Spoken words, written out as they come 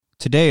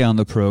Today on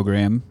the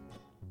program,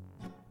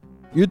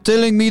 you're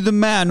telling me the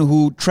man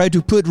who tried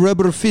to put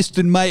rubber fist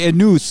in my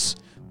anus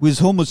was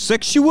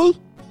homosexual?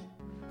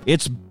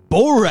 It's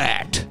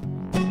Borat.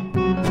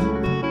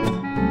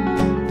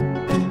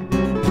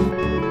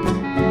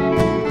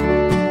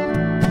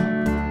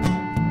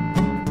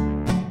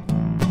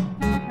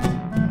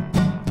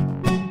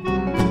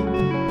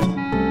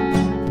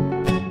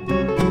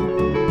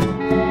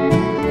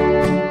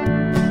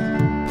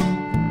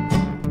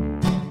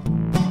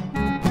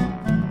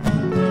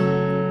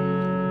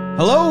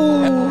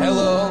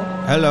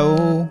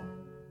 Hello.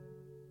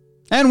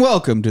 And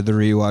welcome to the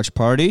Rewatch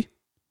Party.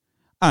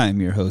 I'm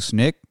your host,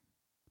 Nick.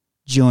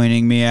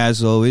 Joining me,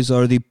 as always,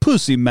 are the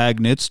pussy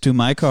magnets to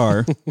my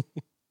car,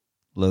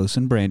 Los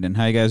and Brandon.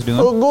 How you guys doing?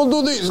 Oh, go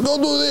do this.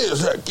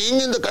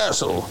 King in the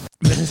castle.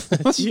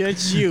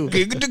 It's you.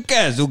 King of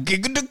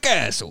the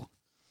castle.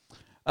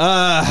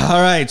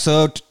 All right,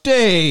 so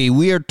today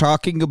we are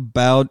talking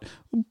about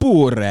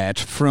Borat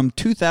from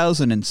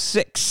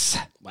 2006.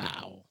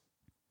 Wow.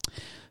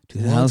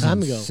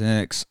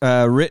 2006.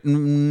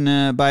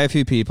 Written by a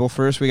few people.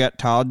 First, we got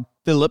Todd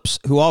Phillips,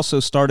 who also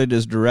started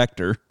as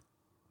director,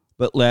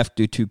 but left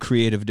due to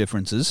creative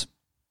differences.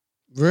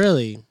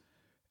 Really?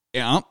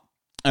 Yeah.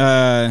 You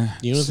know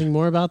anything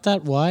more about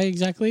that? Why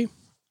exactly?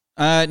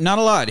 Not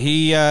a lot.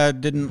 He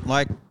didn't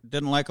like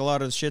a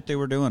lot of the shit they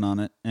were doing on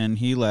it, and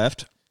he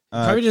left.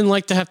 Probably didn't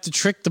like to have to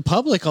trick the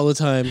public all the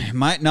time.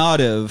 Might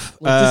not have.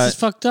 This is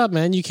fucked up,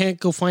 man. You can't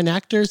go find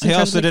actors. He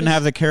also didn't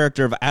have the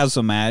character of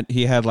Azamat.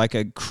 He had like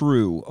a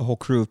whole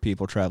crew of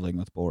people traveling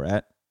with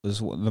Borat. Was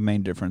the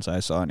main difference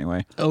I saw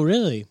anyway. Oh,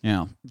 really?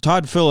 Yeah.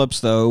 Todd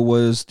Phillips, though,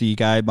 was the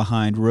guy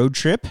behind Road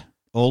Trip,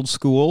 Old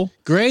School.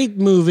 Great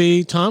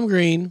movie. Tom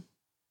Green.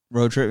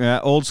 Road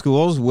Trip, Old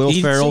School's Will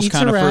Ferrell's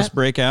kind of first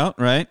breakout,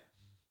 right?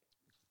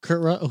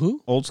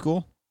 Who? Old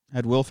School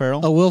had Will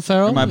Ferrell. Oh, Will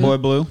Ferrell. My boy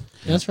Blue.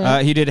 That's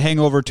right. He did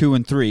Hangover 2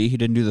 and 3. He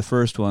didn't do the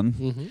first one.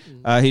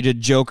 Mm-hmm. He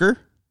did Joker.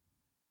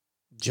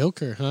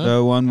 Joker, huh?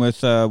 The one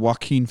with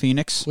Joaquin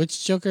Phoenix.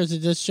 Which Joker? Is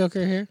it this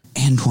Joker here?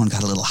 Antoine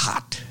got a little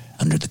hot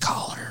under the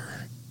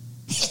collar.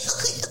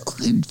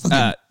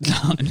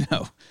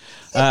 No.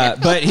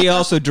 But he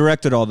also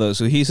directed all those.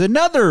 So he's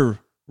another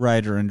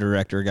writer and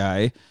director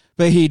guy.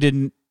 But he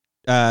didn't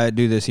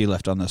do this. He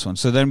left on this one.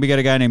 So then we got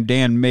a guy named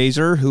Dan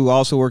Mazer, who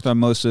also worked on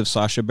most of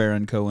Sacha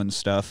Baron Cohen's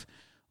stuff,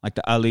 like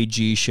the Ali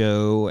G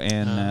show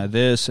and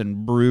this,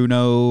 and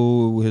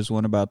Bruno, his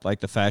one about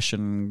like the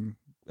fashion.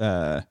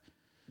 The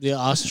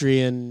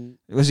Austrian.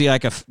 Was he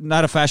like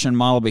not a fashion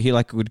model, but he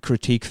like would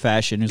critique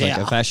fashion. He's like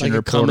a fashion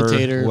reporter,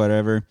 commentator,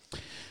 whatever.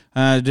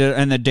 And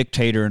the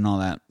dictator and all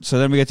that. So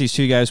then we got these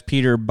two guys,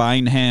 Peter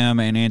Bynham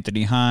and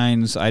Anthony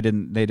Hines. They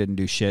didn't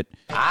do shit.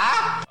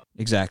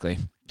 Exactly.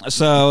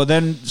 So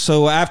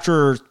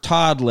after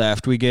Todd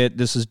left,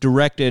 this is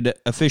directed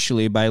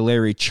officially by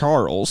Larry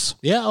Charles.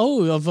 Yeah.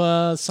 Oh, of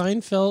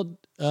Seinfeld.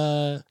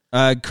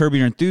 Curb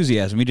Your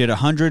Enthusiasm. We did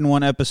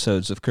 101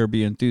 episodes of Curb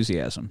Your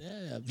Enthusiasm.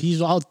 Yeah,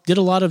 did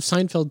a lot of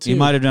Seinfeld too. He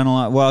might have done a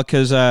lot. Well,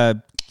 because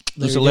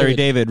Larry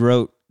David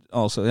wrote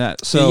also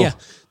that. So yeah,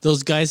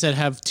 those guys that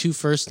have two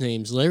first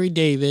names, Larry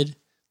David,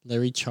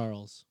 Larry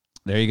Charles.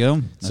 There you go.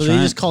 That's so they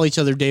just call each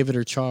other David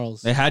or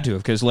Charles. They had to,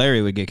 because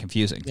Larry would get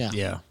confusing.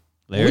 Yeah.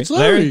 Larry?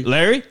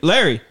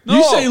 Larry. No,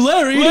 you say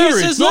Larry. He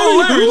says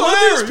Larry. Who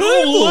are these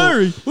people?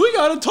 Larry. We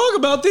got to talk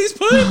about these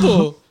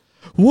people.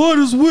 What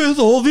is with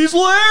all these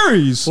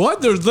Larrys?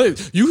 What? Do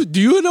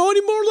you know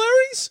any more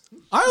Larrys?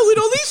 I only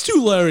know these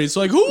two Larrys.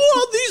 Like, who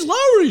are these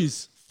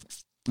Larrys?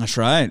 That's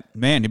right.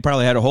 Man, you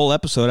probably had a whole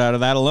episode out of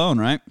that alone,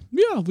 right?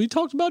 Yeah, we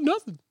talked about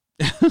nothing.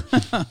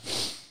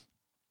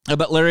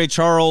 But Larry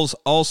Charles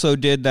also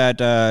did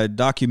that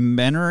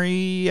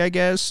documentary, I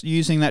guess,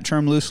 using that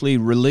term loosely,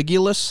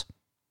 Religulous.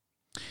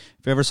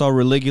 If you ever saw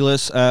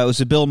Religulous, it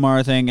was a Bill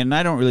Maher thing, and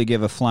I don't really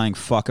give a flying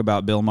fuck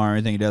about Bill Maher or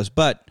anything he does,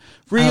 but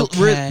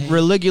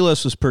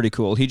Religulous was pretty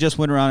cool. He just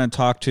went around and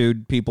talked to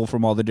people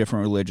from all the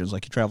different religions,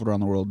 like he traveled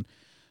around the world.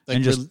 Like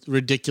and just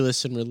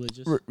ridiculous and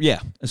religious? Yeah,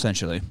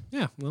 essentially.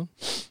 Yeah, well,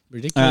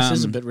 ridiculous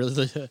is a bit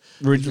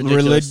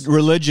ridiculous.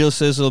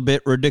 Religious is a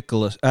bit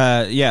ridiculous.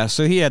 Yeah,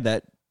 so he had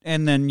that.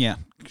 And then,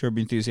 Curb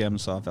Your Enthusiasm,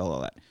 Seinfeld,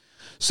 all that.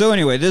 So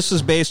anyway, this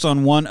is based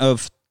on one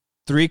of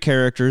 3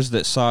 characters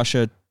that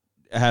Sacha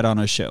had on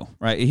a show,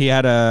 right? He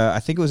had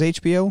I think it was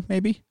HBO,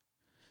 maybe?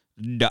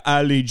 The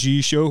Ali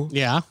G show?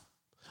 Yeah.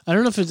 I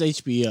don't know if it's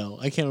HBO.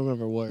 I can't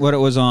remember what it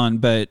was on,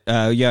 but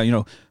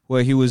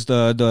where he was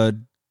the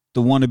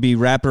wannabe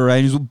rapper,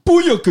 right? He's like,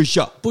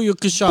 Booyakasha.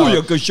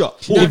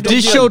 If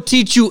this show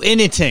teach you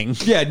anything,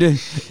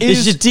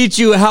 it should teach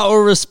you how to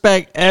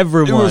respect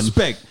everyone.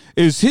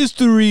 Is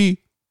history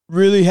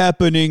really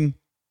happening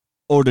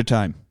all the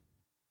time?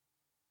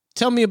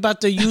 Tell me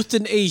about the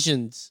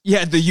euthanasians.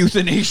 Yeah, the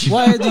euthanasia.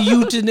 Why are the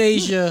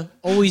euthanasia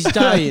always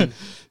dying?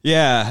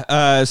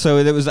 Yeah,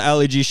 so that was the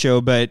Ali G show,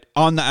 but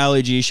on the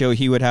Ali G show,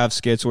 he would have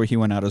skits where he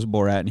went out as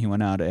Borat and he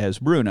went out as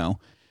Bruno.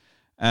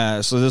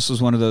 So this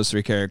was one of those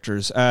 3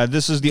 characters.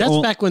 This is the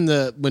That's back when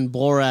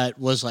Borat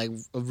was like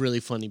a really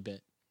funny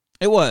bit.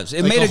 It was.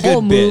 It like made a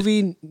whole good bit.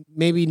 movie,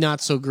 maybe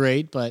not so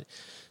great, but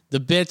the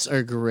bits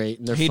are great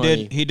and they're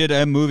funny. He did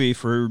a movie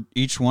for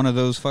each one of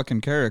those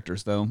fucking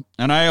characters, though.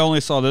 And I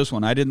only saw this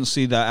one. I didn't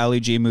see the Ali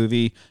G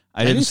movie.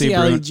 I didn't see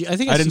Bruno.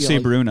 I didn't see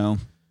Bruno.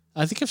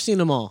 I think I've seen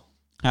them all.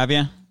 Have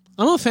you?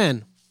 I'm a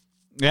fan.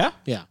 Yeah?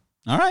 Yeah.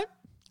 All right.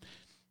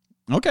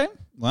 Okay.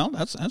 Well,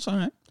 that's all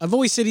right. I've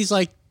always said he's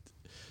like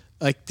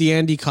the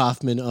Andy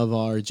Kaufman of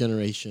our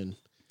generation.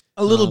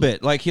 A little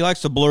bit. Like, he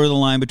likes to blur the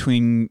line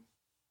between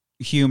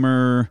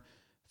humor,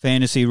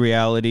 fantasy,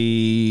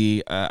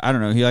 reality. I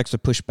don't know. He likes to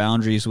push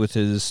boundaries with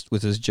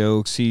his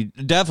jokes. He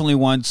definitely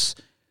wants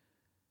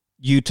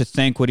you to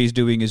think what he's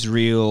doing is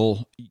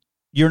real.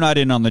 You're not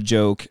in on the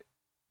joke,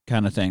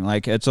 kind of thing.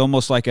 Like, it's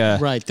almost like a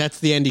right. That's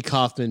the Andy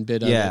Kaufman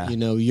bit of it. You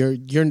know, you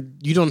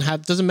don't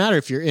have. Doesn't matter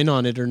if you're in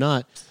on it or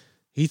not.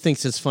 He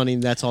thinks it's funny,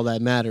 and that's all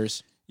that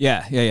matters.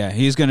 Yeah.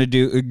 He's going to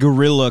do a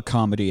guerrilla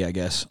comedy, I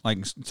guess, like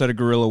instead of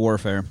guerrilla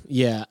warfare.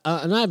 Yeah,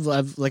 and I've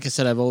like I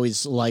said, I've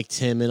always liked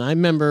him, and I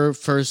remember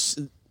first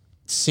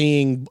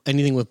seeing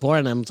anything with Borat,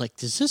 and I'm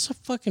like, is this a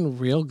fucking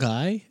real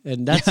guy?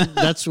 And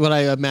that's what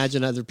I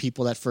imagine other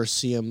people that first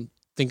see him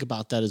think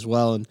about that as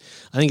well. And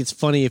I think it's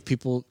funny if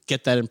people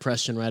get that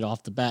impression right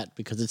off the bat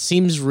because it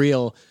seems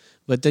real,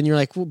 but then you're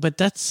like, well,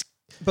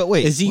 but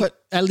wait, is he? What?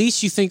 At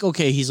least you think,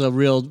 okay, he's a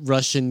real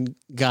Russian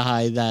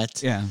guy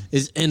that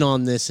is in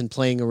on this and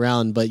playing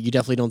around, but you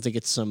definitely don't think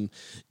it's some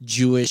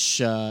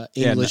Jewish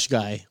English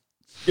guy.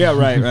 Yeah,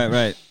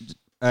 right.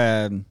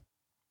 And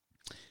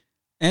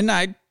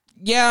I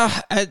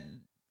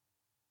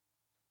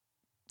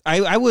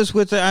was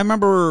with it. I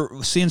remember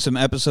seeing some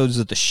episodes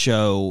of the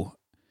show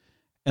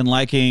and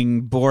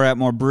liking Borat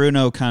more.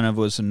 Bruno kind of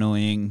was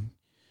annoying,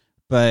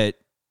 but.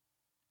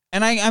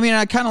 And I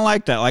kind of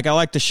like that. Like, I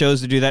like the shows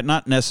that do that.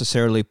 Not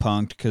necessarily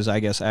Punk'd, because I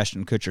guess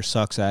Ashton Kutcher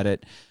sucks at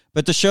it.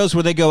 But the shows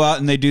where they go out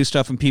and they do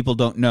stuff and people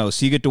don't know.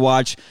 So you get to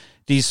watch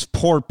these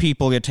poor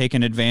people get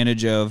taken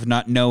advantage of,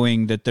 not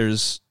knowing that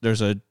there's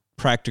a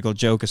practical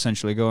joke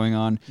essentially going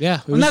on. Yeah,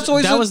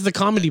 that was the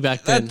comedy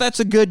back then. That's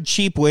a good,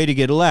 cheap way to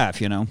get a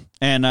laugh, you know.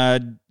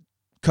 And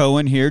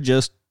Cohen here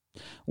just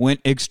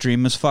went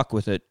extreme as fuck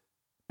with it.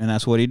 And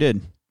that's what he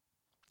did.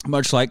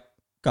 Much like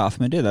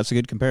Kaufman did. That's a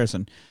good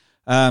comparison.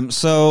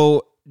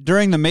 So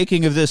during the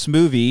making of this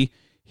movie,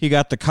 he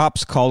got the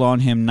cops called on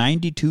him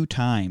 92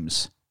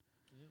 times.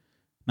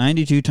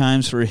 92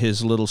 times for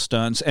his little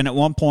stunts. And at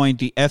one point,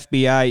 the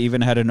FBI even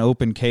had an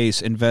open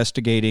case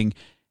investigating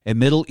a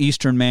Middle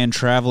Eastern man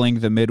traveling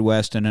the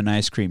Midwest in an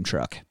ice cream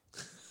truck.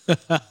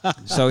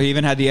 So he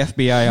even had the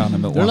FBI on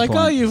him at one point. They're like,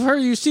 oh,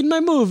 you've seen my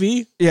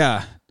movie.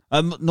 Yeah.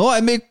 No, I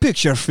make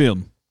picture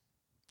film.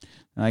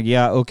 Like,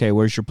 yeah, okay,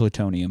 where's your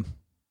plutonium?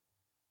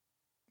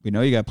 We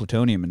know you got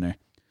plutonium in there.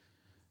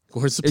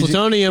 Where's the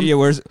plutonium?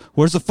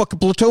 Where's the fucking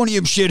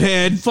plutonium,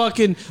 shithead?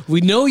 Fucking, we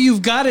know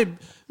you've got it.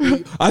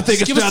 I think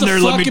it's down there.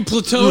 Fucking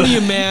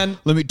plutonium, man.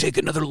 Let me take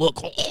another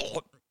look.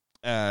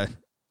 You're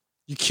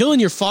killing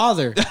your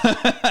father.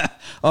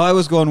 I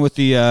was going with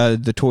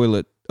the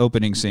toilet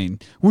opening scene.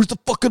 Where's the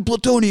fucking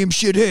plutonium,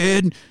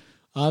 shithead?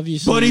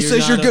 Obviously, Buddy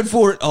says you're good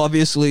for it.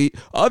 Obviously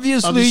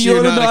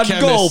you're not a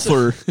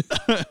golfer.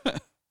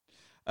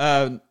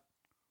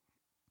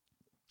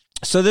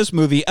 So this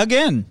movie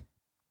again.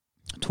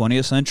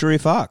 20th Century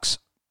Fox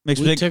makes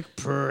me think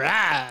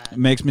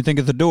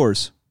of The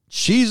Doors.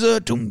 She's a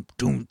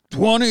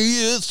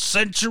 20th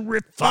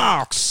Century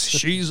Fox.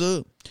 She's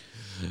a.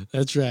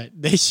 That's right.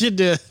 They should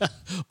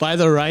buy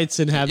the rights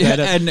and have that.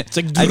 And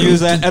use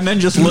that, and then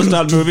just list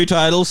out movie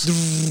titles.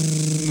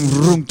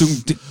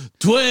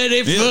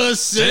 21st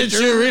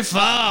Century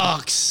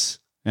Fox.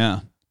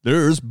 Yeah.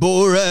 There's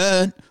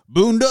Borat,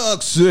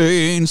 Boondock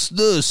Saints,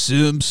 The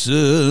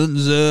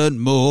Simpsons, and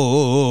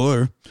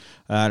more.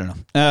 I don't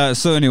know.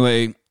 So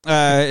anyway,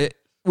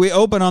 we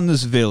open on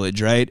this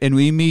village, right? And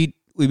we meet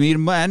a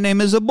man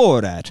named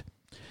Borat.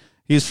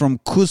 He's from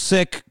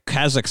Kusek,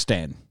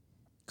 Kazakhstan.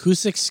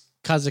 Kusek,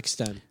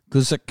 Kazakhstan.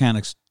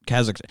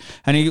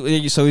 And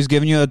he's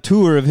giving you a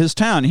tour of his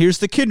town. Here's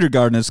the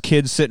kindergartners,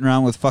 kids sitting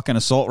around with fucking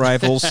assault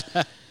rifles.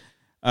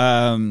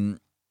 And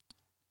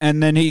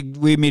then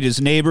we meet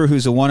his neighbor,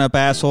 who's a one-up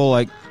asshole.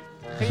 Like,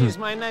 he is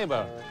my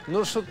neighbor,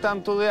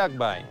 Nursultan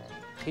Tuliakbay.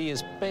 He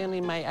is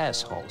paining my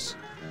assholes.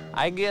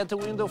 I get a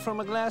window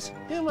from a glass,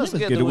 he must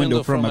get a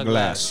window from a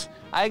glass.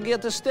 I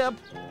get a step,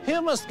 he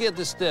must get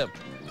a step.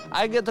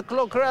 I get a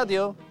clock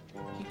radio,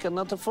 he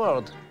cannot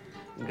afford.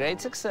 Great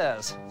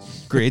success.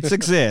 Great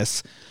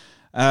success.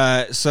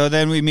 So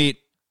then we meet,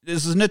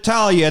 this is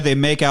Natalia. They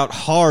make out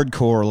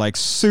hardcore, like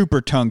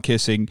super tongue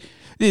kissing.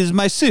 This is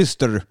my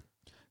sister.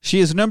 She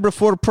is number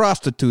 4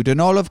 prostitute in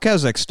all of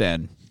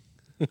Kazakhstan.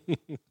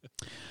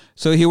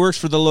 So he works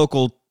for the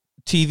local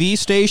TV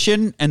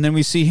station, and then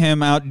we see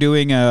him out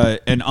doing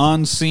an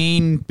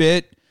on-scene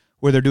bit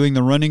where they're doing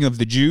the running of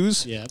the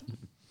Jews. Yeah.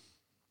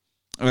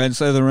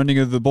 Instead of the running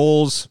of the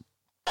bulls.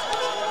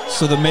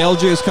 So the male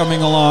Jew is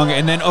coming along,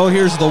 and then,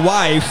 here's the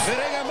wife.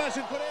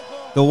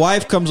 The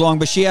wife comes along,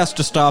 but she has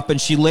to stop, and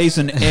she lays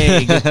an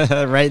egg.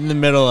 Right in the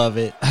middle of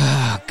it.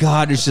 Oh,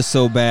 God, it's just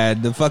so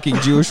bad. The fucking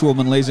Jewish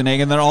woman lays an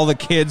egg, and then all the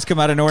kids come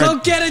out of nowhere. Go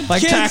get it,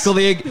 like kids. Tackle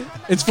the egg.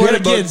 It's for the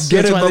kids.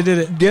 That's why they did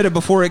it. Get it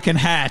before it can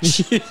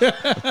hatch. It's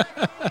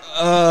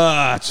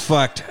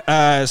fucked.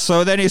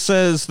 So then he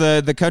says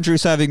the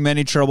country's having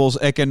many troubles,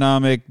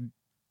 economic,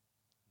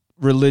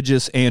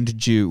 religious, and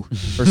Jew,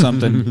 or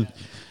something.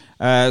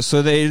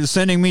 So they're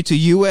sending me to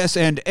US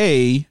and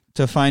A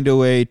to find a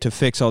way to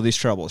fix all these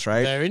troubles,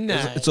 right? Very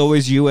nice. It's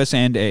always US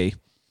and A.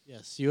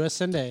 Yes, US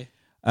and A.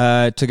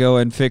 To go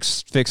and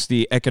fix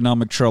the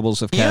economic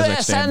troubles of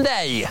Kazakhstan.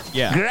 USA,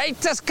 yeah,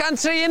 greatest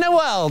country in the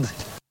world.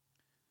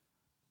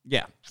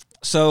 Yeah.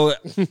 So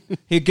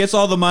he gets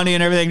all the money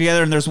and everything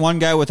together, and there's one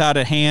guy without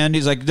a hand.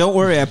 He's like, "Don't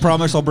worry, I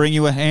promise I'll bring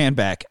you a hand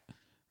back.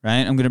 Right?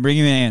 I'm going to bring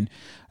you a hand."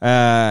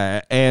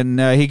 And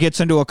he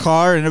gets into a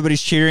car, and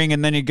everybody's cheering,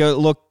 and then you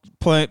go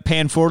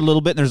pan forward a little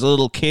bit, and there's a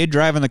little kid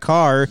driving the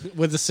car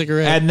with a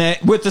cigarette, and then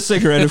with the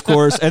cigarette, of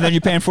course, and then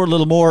you pan forward a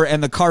little more,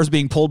 and the car's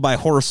being pulled by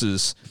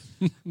horses.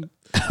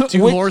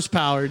 2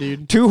 horsepower,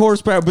 dude. 2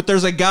 horsepower, but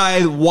there's a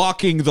guy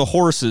walking the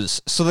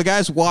horses. So the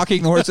guy's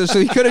walking the horses,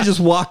 so he could have just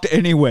walked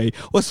anyway.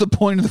 What's the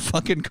point of the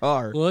fucking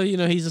car? Well,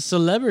 he's a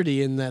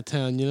celebrity in that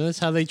town. That's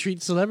how they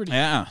treat celebrities.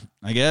 Yeah,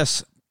 I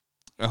guess.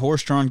 A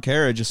horse-drawn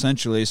carriage,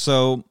 essentially.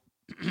 So,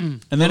 and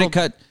then it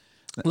cut.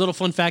 A little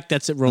fun fact,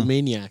 that's at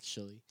Romania,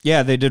 actually.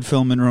 Yeah, they did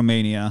film in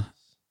Romania.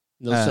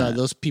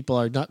 Those people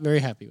are not very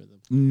happy with them.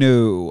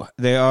 No,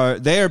 they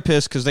are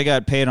pissed because they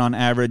got paid on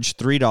average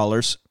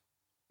 $3.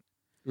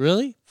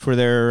 Really? For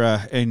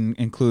their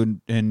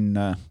includement,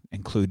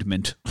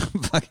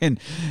 fucking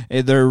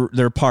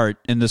their part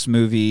in this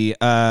movie.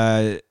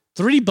 $3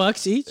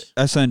 each,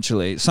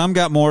 essentially. Some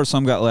got more,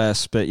 some got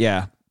less, but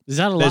yeah. Is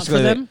that a lot for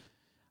them?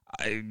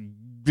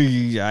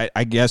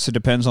 I guess it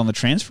depends on the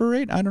transfer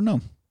rate. I don't know.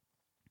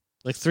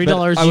 Like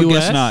 $3 US? I would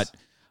guess not.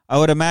 I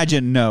would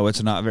imagine no,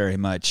 it's not very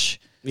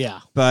much.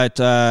 Yeah. But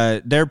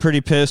they're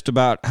pretty pissed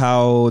about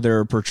how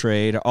they're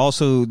portrayed.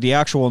 Also, the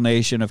actual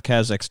nation of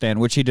Kazakhstan,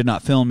 which he did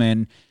not film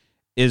in,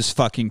 is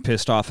fucking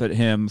pissed off at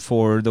him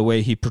for the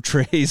way he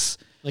portrays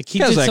like he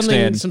Kazakhstan.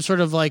 Did some sort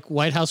of like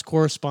White House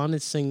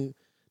correspondence thing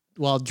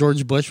while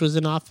George Bush was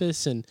in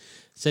office and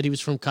said he was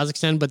from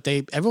Kazakhstan, but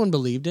everyone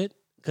believed it.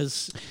 There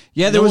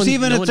was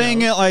even a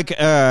thing at like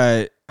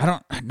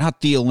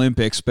not the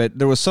Olympics, but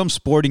there was some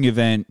sporting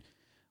event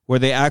where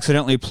they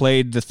accidentally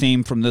played the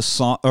theme from this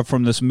song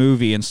from this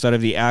movie instead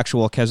of the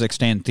actual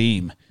Kazakhstan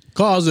theme.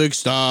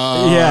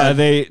 Kazakhstan. Yeah,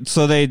 they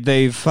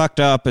fucked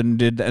up and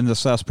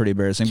that's pretty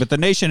embarrassing. But the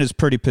nation is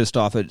pretty pissed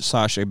off at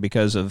Sasha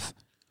because of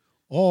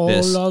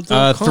this.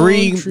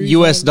 $3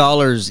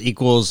 US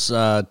equals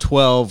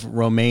 12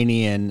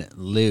 Romanian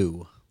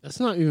leu. That's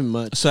not even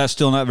much. So that's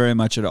still not very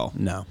much at all.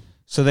 No.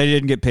 So they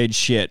didn't get paid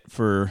shit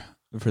for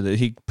the.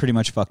 He pretty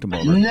much fucked him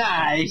over.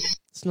 Nice.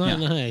 It's not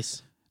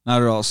nice.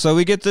 Not at all. So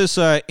we get this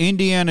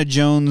Indiana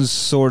Jones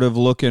sort of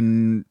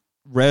looking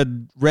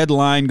red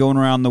line going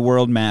around the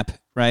world map,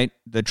 right?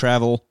 The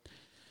travel.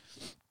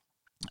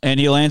 And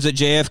he lands at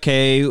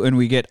JFK, and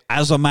we get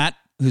Azamat,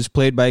 who's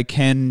played by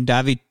Ken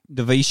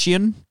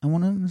Davitian.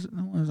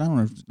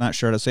 Not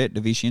sure how to say it.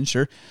 Davitian,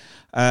 sure.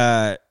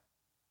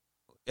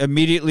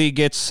 Immediately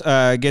gets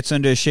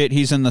into shit.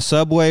 He's in the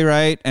subway,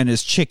 right? And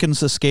his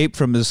chickens escape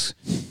from his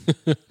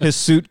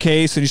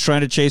suitcase, and he's trying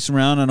to chase him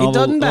around, and all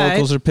the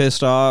locals are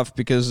pissed off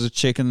because the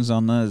chickens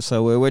on the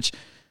subway, which,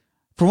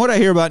 from what I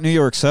hear about New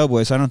York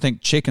subways, I don't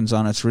think chickens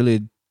on it's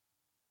really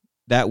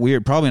that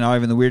weird. Probably not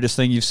even the weirdest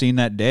thing you've seen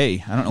that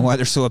day. I don't know why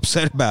they're so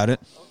upset about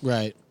it.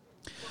 Right.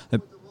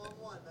 Okay,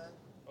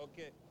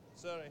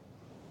 sorry.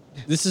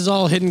 This is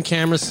all hidden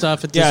camera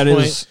stuff at this point. It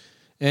is.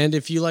 And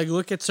if you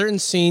look at certain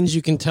scenes,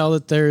 you can tell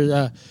that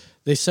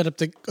they set up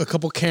a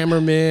couple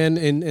cameramen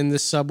in the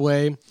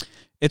subway.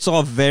 It's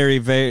all very,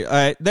 very.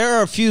 There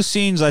are a few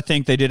scenes I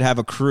think they did have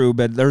a crew,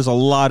 but there's a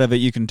lot of it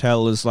you can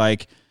tell is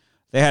like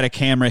they had a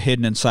camera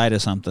hidden inside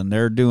of something.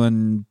 They're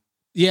doing.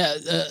 Yeah,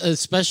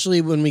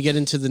 especially when we get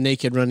into the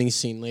naked running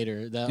scene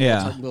later.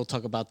 We'll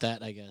talk about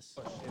that, I guess.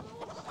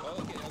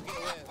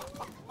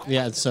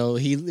 Yeah, so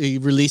he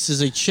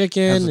releases a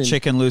chicken. Has a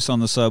chicken loose on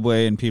the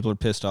subway, and people are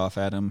pissed off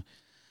at him.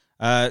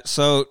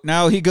 So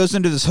now he goes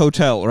into this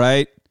hotel,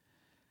 right?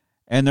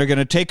 And they're going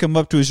to take him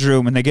up to his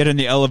room, and they get in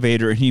the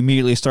elevator, and he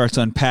immediately starts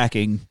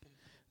unpacking.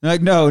 They're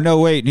like, no,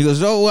 wait. And he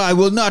goes, oh, I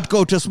will not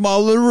go to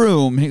smaller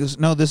room. And he goes,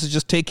 no, this is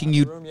just taking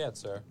you. Room yet,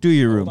 sir. Do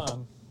your room. Hold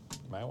on.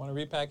 You might want to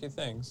repack your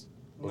things.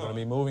 We're going to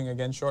be moving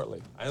again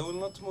shortly. I will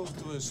not move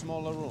to a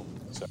smaller room.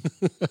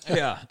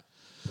 Yeah.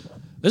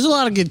 There's a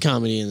lot of good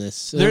comedy in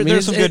this.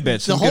 There's some good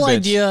bits. The whole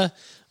idea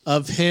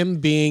of him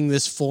being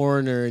this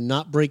foreigner and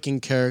not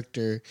breaking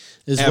character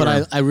is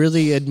what I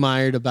really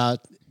admired about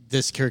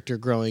this character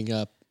growing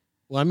up.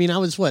 Well, I mean, I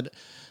was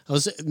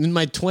in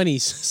my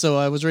 20s, so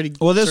I was ready.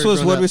 Well, this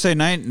was, what did we say,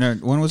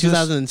 when was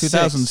 2006. This?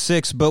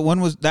 2006. But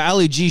when was the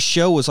Ali G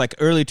show was like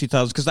early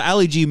 2000s, because the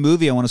Ali G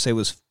movie, I want to say,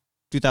 was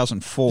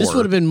 2004. This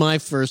would have been my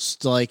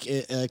first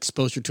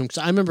exposure to him, because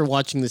I remember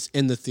watching this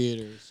in the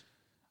theaters.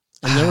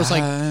 And there was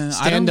like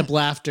stand-up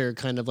laughter,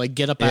 kind of like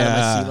get up out of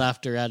my seat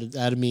laughter out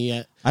of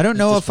me. I don't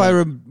know if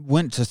I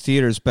went to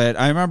theaters, but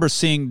I remember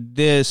seeing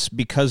this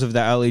because of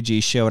the Ali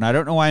G show, and I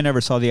don't know why I never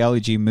saw the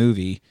Ali G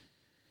movie.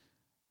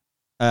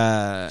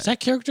 That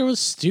character was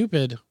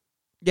stupid.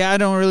 Yeah, I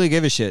don't really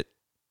give a shit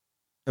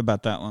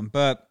about that one.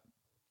 But,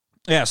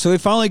 yeah, so he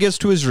finally gets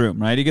to his room,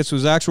 right? He gets to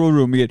his actual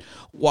room. We get,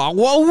 wah,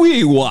 wah,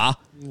 wee, wah.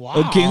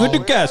 Wow. King of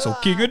the castle,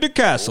 king of the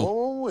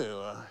castle.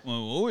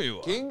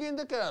 King in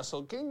the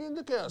castle, king in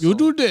the castle. You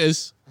do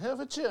this. Have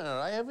a chair,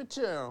 I have a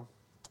chair.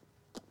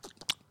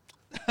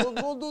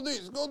 Go do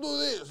this,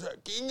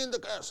 king in the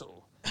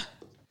castle.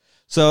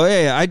 So,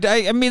 yeah,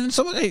 I mean,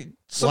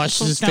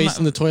 washes his face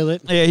in the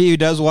toilet. Yeah, he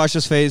does wash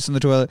his face in the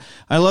toilet.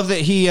 I love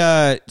that he,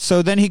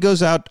 so then he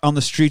goes out on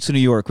the streets of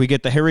New York. We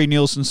get the Harry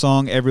Nilsson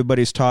song,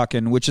 Everybody's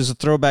Talking, which is a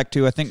throwback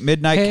to, I think,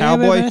 Midnight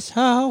Cowboy.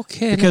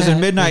 Because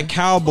in Midnight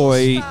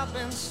Cowboy,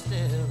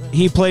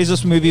 he plays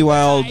this movie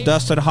while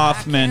Dustin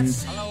Hoffman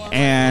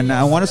and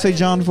I want to say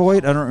Jon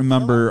Voight, I don't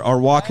remember, are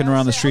walking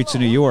around the streets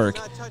of New York.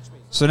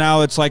 So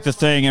now it's like the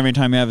thing every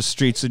time you have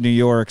streets of New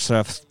York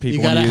stuff,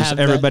 people want to use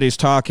Everybody's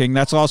Talking.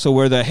 That's also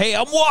where the, hey,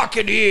 I'm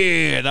walking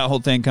here, that whole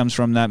thing comes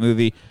from that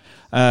movie.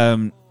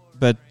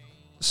 But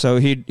so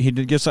he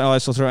gets the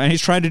ISO throw, and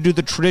he's trying to do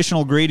the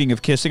traditional greeting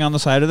of kissing on the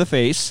side of the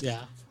face,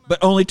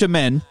 but only to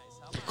men.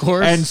 Of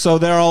course. And so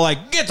they're all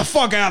like, get the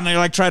fuck out. And they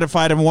like try to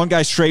fight him. One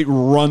guy straight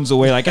runs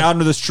away, like out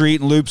into the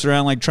street and loops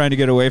around, like trying to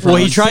get away from him.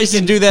 Well, he tries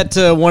to do that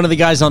to one of the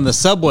guys on the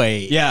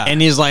subway. Yeah.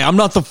 And he's like, I'm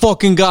not the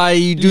fucking guy.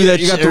 You do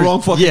that. You got the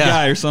wrong fucking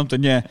guy or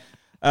something. Yeah.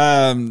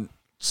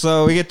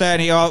 So we get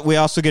that. And we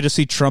also get to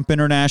see Trump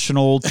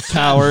International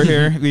Tower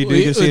here. We do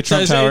get to see a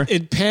Trump Tower.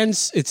 It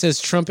pans. It says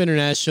Trump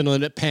International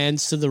and it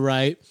pans to the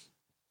right.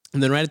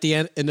 And then right at the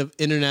end of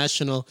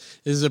International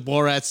is a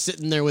Borat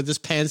sitting there with his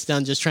pants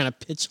down just trying to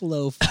pitch a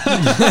loaf.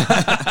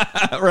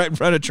 Right in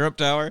front of Trump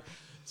Tower.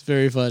 It's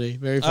very funny.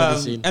 Very funny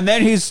scene. And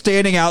then he's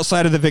standing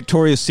outside of the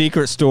Victoria's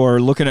Secret store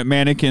looking at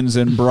mannequins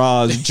and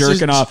bras,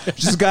 jerking off.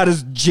 Just got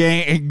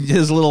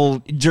his little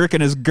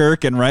jerking his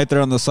gherkin right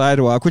there on the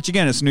sidewalk, which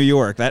again, it's New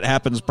York. That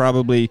happens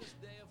probably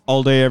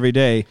all day, every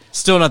day.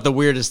 Still not the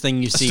weirdest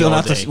thing you see Still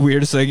not the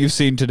weirdest thing you've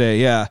seen today,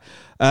 yeah.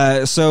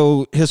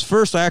 So his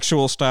first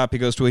actual stop, he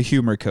goes to a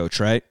humor coach,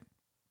 right?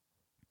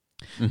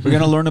 Mm-hmm. We're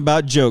going to learn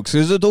about jokes.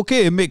 Is it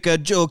okay to make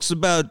jokes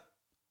about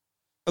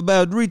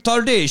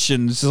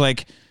retardations? It's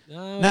like,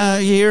 no,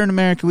 here in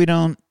America, we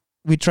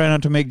try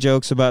not to make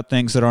jokes about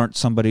things that aren't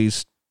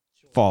somebody's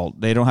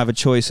fault. They don't have a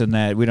choice in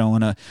that. We don't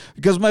want to,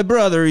 because my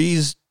brother,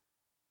 his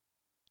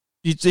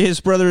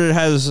brother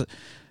has...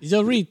 He's a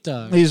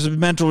retard. He's a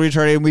mental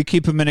retard, and we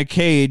keep him in a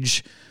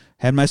cage.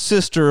 And my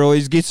sister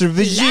always gets her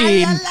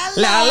vagine.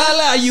 La la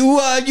la,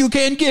 you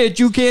can't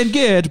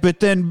get.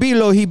 But then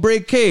below he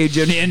break cage,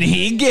 and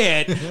he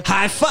get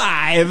high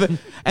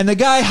five. And the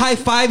guy high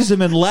fives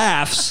him and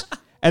laughs,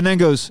 and then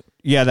goes,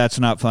 yeah, that's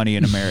not funny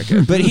in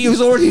America. But he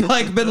was already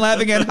like been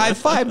laughing and high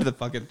fived the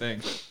fucking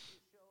thing.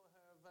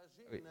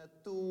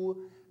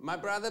 My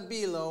brother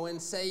below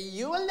and say,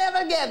 you will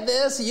never get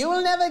this, la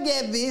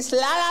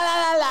la la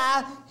la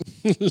la.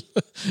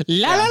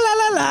 La la la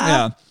la la.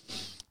 Yeah.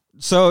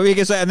 So he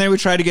gets that, and then we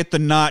try to get the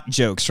not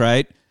jokes,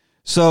 right?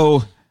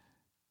 So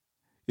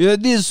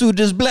this suit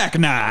is black,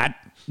 not.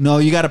 No,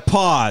 you got to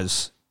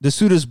pause. The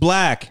suit is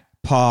black,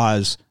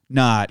 pause,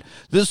 not.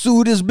 The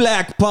suit is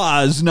black,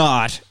 pause,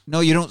 not.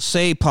 No, you don't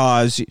say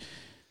pause.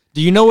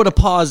 Do you know what a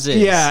pause is?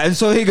 Yeah, and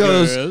so he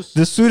goes, yes.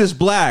 The suit is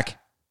black.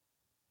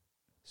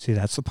 See,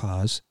 that's the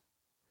pause.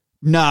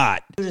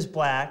 Not. The suit is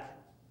black.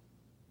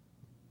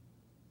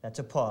 That's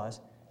a pause.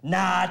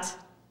 Not.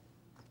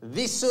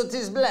 This suit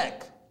is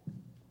black.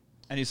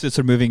 And he sits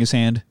there moving his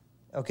hand.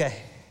 Okay.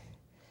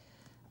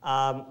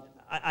 I'm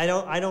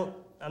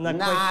not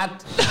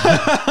quite...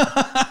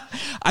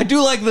 I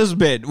do like this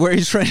bit where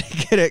he's trying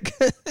to get it.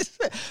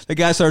 The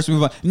guy starts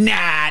moving on.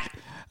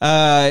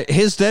 Not.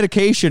 His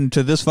dedication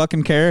to this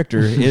fucking character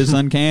is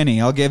uncanny.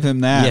 I'll give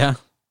him that.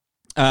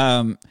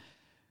 Yeah.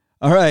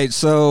 All right,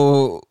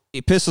 so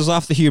he pisses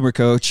off the humor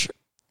coach.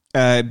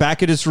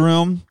 Back at his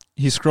room,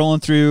 he's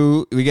scrolling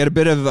through. We get a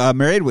bit of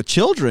Married with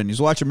Children.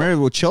 He's watching Married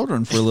with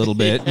Children for a little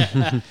bit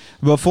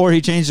before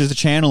he changes the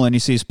channel and he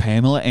sees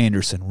Pamela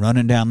Anderson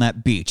running down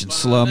that beach in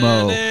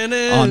slow-mo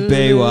on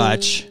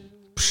Baywatch.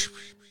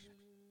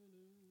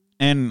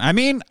 And, I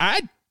mean,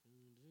 let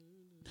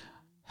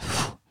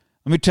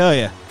me tell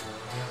you.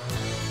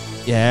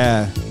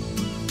 Yeah.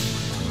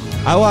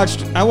 I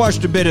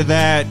watched a bit of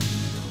that.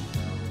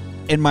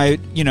 In my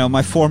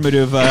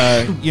formative,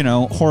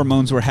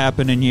 hormones were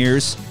happening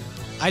years.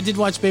 I did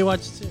watch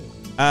Baywatch too.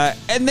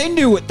 And they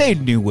knew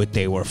what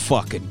they were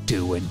fucking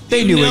doing.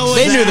 They knew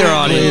their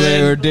audience.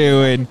 They were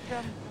doing.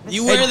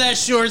 You wear that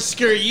short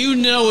skirt, you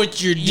know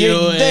what you're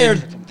doing.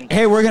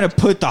 Hey, we're gonna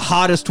put the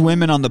hottest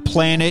women on the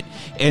planet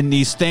in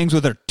these things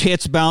with their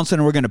tits bouncing,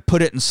 and we're gonna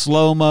put it in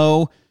slow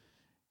mo.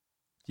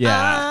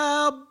 Yeah.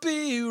 I'll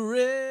be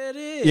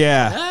ready.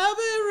 Yeah.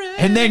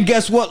 And then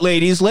guess what,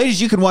 ladies?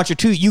 Ladies, you can watch it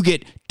too. You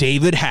get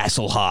David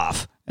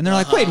Hasselhoff. And they're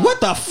like, wait,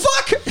 what the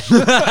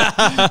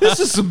fuck?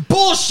 This is some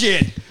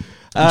bullshit.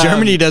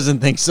 Germany doesn't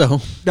think so.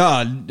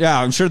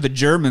 Yeah, I'm sure the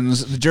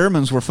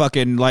Germans were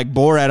fucking like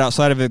Borat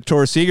outside of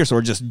Victoria's Secret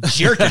store, just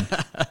jerking.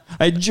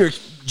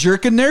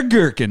 Jerking their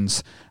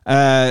gherkins.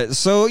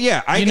 So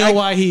yeah, you know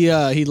why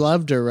he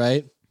loved her,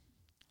 right?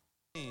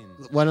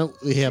 Why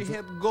don't we have? She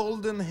had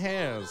golden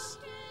hairs,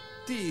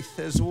 teeth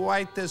as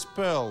white as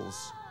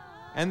pearls,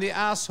 and the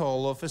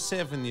asshole of a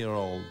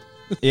 7-year-old.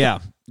 Yeah,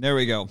 there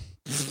we go.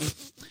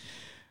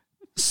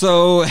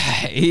 So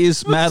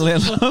he's madly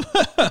in love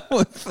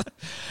with,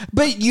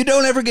 but you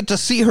don't ever get to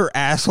see her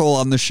asshole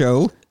on the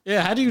show.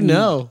 Yeah, how do you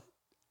know?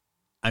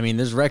 I mean,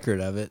 there's record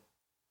of it.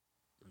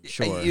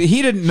 Sure.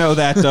 He didn't know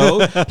that,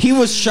 though. He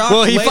was shocked.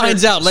 Well, he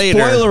finds out later.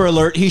 Spoiler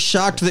alert, he's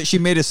shocked that she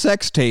made a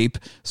sex tape.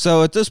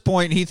 So at this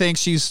point, he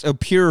thinks she's a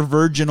pure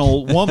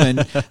virginal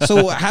woman.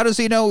 So how does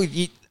he know?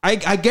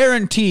 I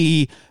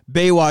guarantee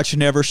Baywatch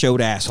never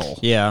showed asshole.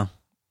 Yeah.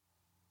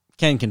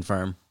 Can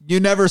confirm. You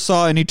never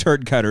saw any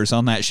turd cutters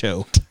on that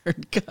show.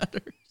 Turd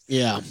cutters.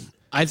 Yeah.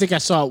 I think I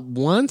saw it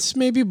once,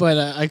 maybe, but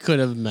I could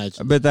have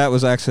imagined. I bet that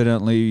was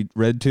accidentally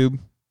RedTube.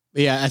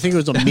 Yeah, I think it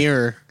was a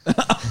mirror.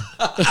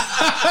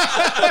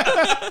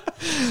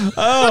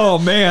 Oh,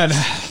 man.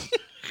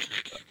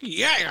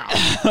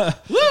 Yeah.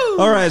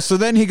 All right, so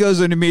then he goes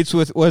and he meets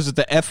with, was it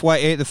the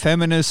FYA, the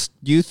Feminist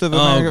Youth of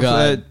America? Oh,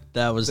 God.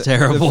 That was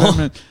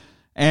terrible.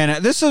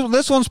 And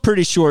this one's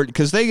pretty short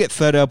because they get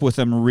fed up with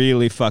him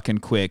really fucking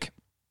quick.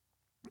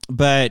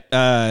 But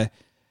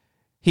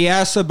he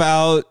asks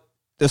about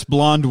this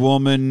blonde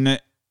woman,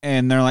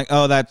 and they're like,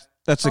 "Oh,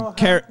 that's a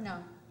character.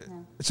 No.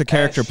 It's a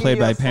character played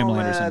by Pamela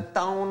Anderson." A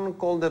town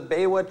called the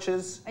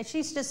Baywatches.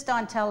 She's just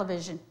on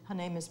television. Her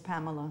name is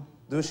Pamela.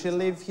 Does she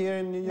live here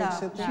in New York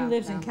City? She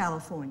lives in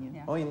California.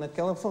 Yeah. Oh, in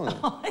California.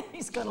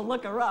 He's going to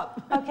look her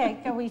up. Okay,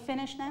 can we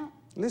finish now?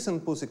 Listen,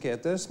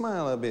 Pussycat,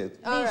 smile a bit.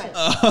 All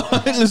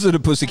right. Listen to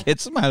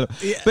Pussycat, smile.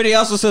 Yeah. But he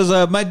also says,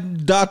 my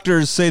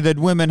doctors say that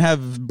women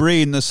have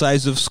brain the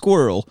size of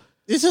squirrel.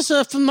 This is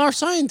from our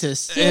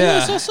scientists. Yeah.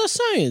 It's also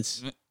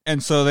science.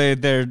 And so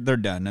they're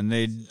done, and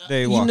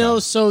they walk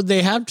out. So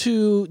they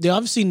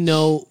obviously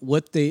know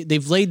what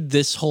they've laid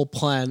this whole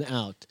plan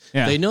out.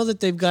 Yeah. They know that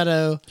they've got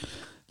to.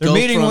 They're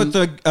meeting with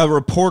a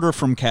reporter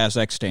from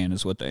Kazakhstan,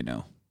 is what they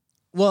know.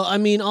 Well, I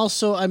mean,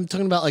 also I'm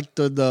talking about like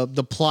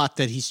the plot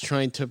that he's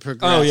trying to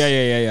progress. Oh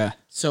yeah.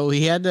 So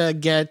he had to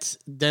get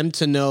them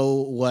to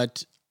know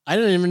what. I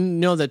don't even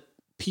know that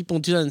people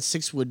in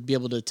 2006 would be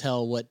able to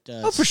tell what.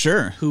 For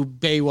sure. Who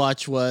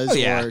Baywatch was,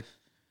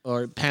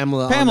 or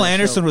Pamela. Pamela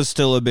Anderson was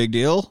still a big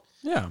deal.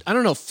 Yeah. I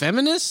don't know.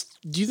 Feminists?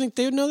 Do you think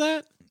they would know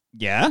that?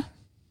 Yeah.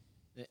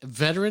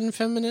 Veteran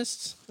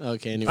feminists?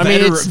 Okay. Anyway. I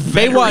mean,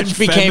 Baywatch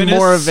became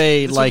more of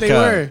a like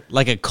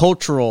a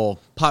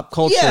cultural pop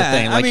culture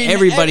thing. Like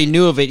everybody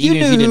knew of it, even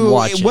if you didn't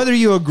watch it. Whether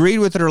you agreed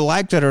with it or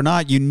liked it or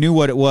not, you knew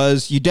what it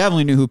was. You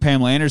definitely knew who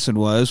Pamela Anderson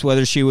was,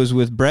 whether she was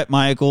with Bret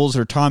Michaels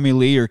or Tommy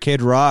Lee or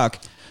Kid Rock,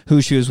 who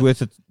she was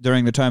with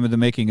during the time of the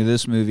making of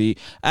this movie.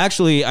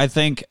 Actually, I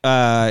think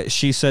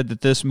she said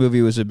that this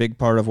movie was a big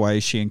part of why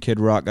she and Kid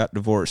Rock got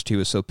divorced. He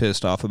was so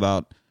pissed off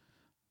about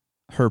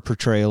her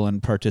portrayal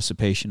and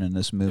participation in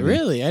this movie.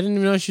 Really? I didn't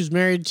even know she was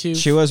married to.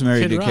 She was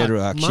married to Kid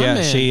Rock.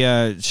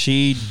 Yeah,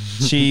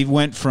 she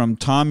went from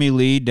Tommy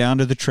Lee down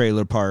to the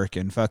trailer park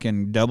and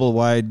fucking double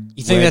wide.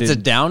 You think that's a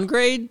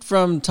downgrade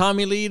from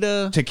Tommy Lee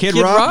to Kid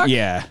Rock?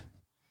 Yeah.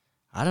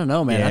 I don't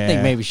know, man. Yeah. I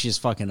think maybe she's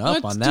fucking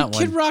up on that one.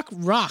 Kid Rock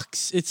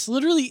rocks. It's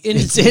literally in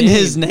his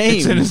name.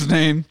 It's in his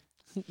name.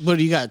 What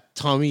do you got?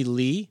 Tommy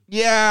Lee?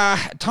 Yeah,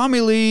 Tommy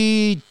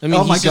Lee. I mean,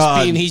 oh my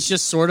God. He's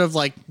just sort of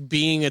like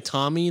being a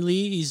Tommy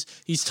Lee.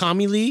 He's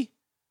Tommy Lee.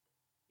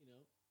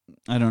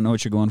 I don't know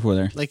what you're going for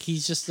there. Like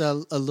he's just a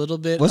little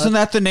bit. Wasn't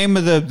that the name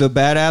of the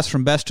badass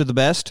from Best of the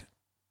Best?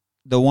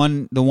 The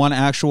one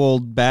actual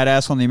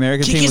badass on the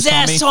American team was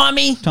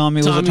Tommy.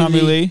 Tommy was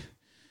Tommy Lee.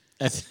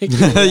 I think.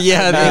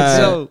 Yeah, I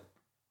think so.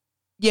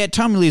 Yeah,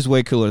 Tommy Lee's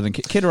way cooler than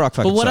Kid Rock.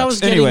 Fucking but what sucks. I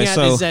was getting at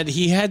is that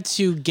he had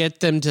to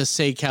get them to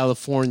say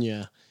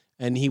California,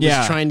 and he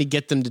was trying to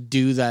get them to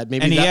do that.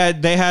 Maybe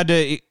they had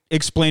to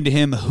explain to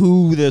him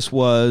who this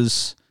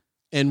was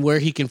and where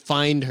he can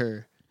find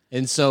her,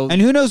 and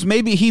who knows?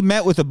 Maybe he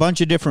met with a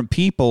bunch of different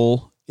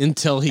people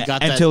until he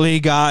got the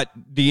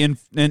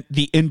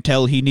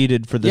intel he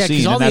needed for the scene.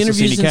 Because all the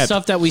interviews and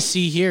stuff that we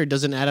see here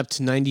doesn't add up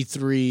to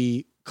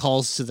 93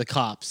 calls to the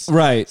cops,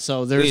 right?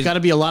 So there's got to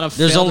be a lot of.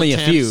 There's only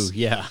attempts. A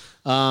few, yeah.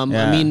 I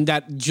mean,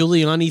 that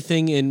Giuliani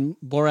thing in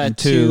Borat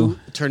 2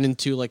 turned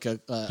into like a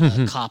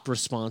cop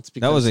response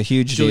because that was a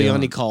huge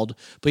Giuliani deal. Called.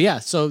 But yeah,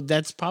 so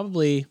that's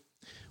probably,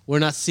 we're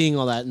not seeing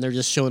all that and they're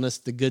just showing us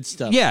the good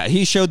stuff. Yeah,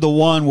 he showed the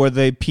one where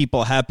the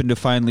people happened to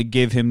finally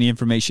give him the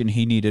information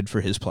he needed for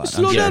his plot.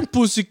 Slow down,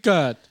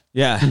 pussycat.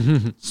 Yeah.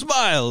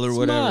 Smile or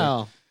whatever.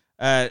 Smile.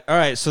 All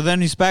right, so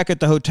then he's back at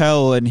the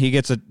hotel and he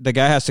gets the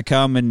guy has to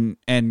come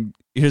and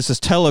here's this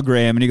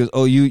telegram and he goes,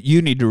 oh,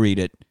 you need to read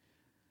it.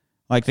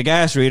 Like, the guy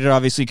has to read it,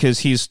 obviously, because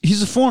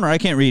he's a foreigner. I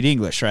can't read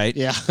English, right?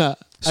 Yeah. So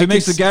he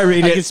makes the guy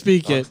read it. I can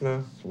speak it.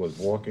 Was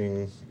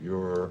walking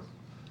your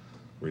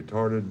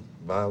retarded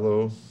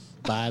Vilo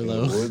in the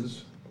Bilo.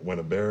 woods when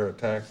a bear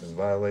attacked and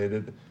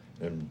violated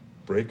and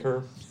break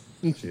her.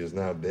 She is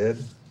now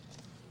dead.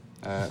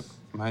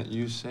 Might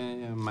you say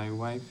my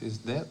wife is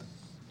dead?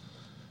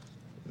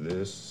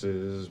 This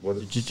is what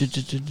it's...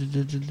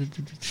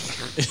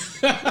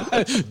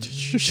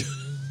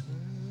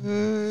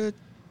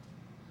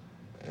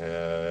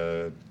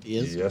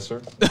 Yes,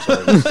 sir.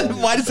 Sorry,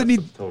 why does it need...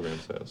 The program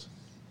says.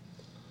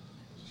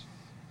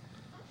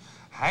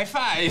 High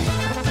five!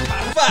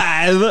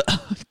 High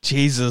five!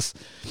 Jesus.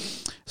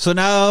 So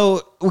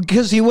now,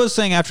 because he was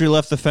saying after he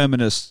left the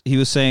feminists, he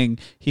was saying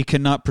he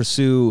cannot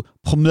pursue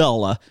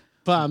Pamela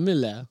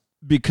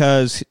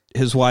because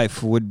his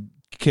wife would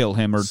kill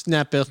him or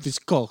snap off his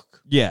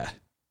cock. Yeah.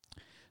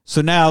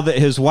 So now that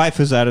his wife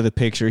is out of the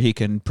picture, he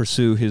can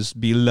pursue his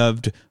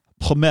beloved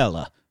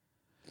Pamela.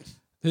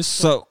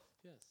 So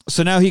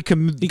now he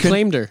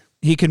claimed her.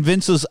 He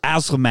convinces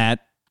Azamat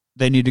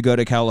they need to go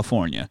to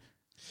California.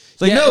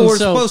 It's like, no, we're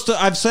supposed to.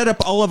 I've set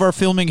up all of our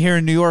filming here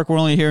in New York. We're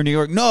only here in New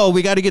York. No,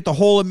 we got to get the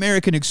whole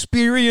American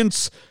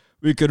experience.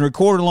 We can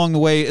record along the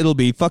way. It'll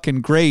be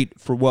fucking great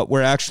for what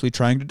we're actually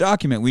trying to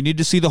document. We need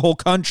to see the whole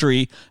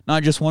country,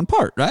 not just one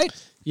part, right?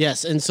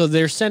 Yes, and so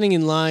they're standing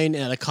in line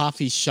at a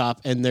coffee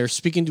shop, and they're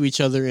speaking to each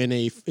other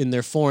in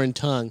their foreign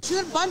tongue.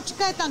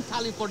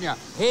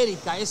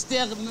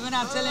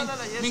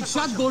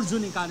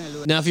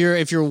 Now,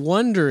 if you're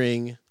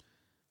wondering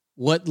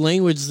what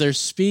language they're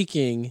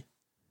speaking,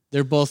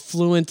 they're both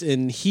fluent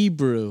in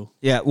Hebrew.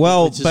 Yeah,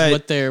 well, which is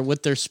what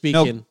they're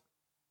speaking. No,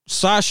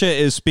 Sasha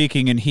is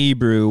speaking in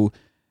Hebrew.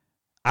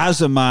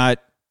 Azamat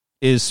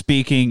is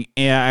speaking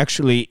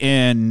actually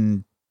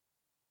in.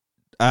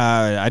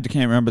 I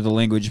can't remember the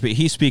language, but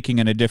he's speaking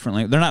in a different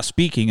language. They're not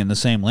speaking in the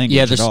same language.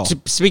 Yeah, they're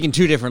speaking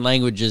two different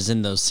languages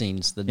in those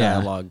scenes. The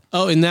dialogue.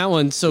 Oh, in that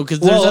one, so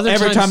because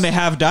every time they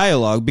have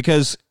dialogue,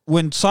 because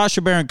when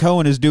Sacha Baron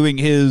Cohen is doing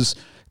his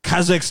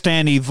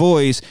Kazakhstani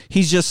voice,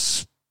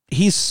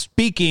 he's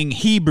speaking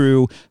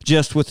Hebrew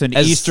just with an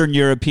Eastern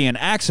European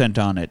accent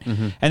on it.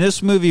 Mm-hmm. And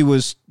this movie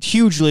was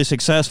hugely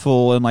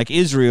successful in like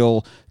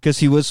Israel because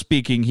he was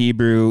speaking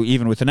Hebrew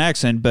even with an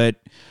accent, but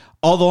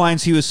all the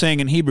lines he was saying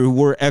in Hebrew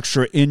were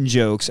extra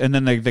in-jokes, and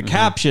then the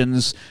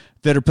captions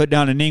that are put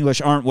down in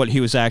English aren't what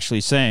he was actually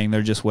saying.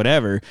 They're just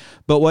whatever.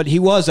 But what he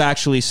was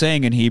actually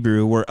saying in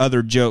Hebrew were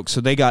other jokes,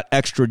 so they got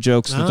extra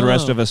jokes that the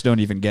rest of us don't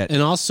even get.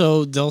 And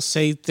also, they'll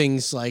say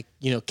things like,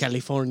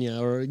 California,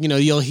 or,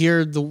 you'll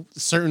hear the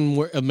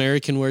certain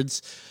American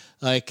words.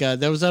 Like,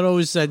 there was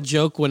always that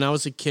joke when I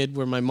was a kid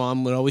where my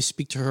mom would always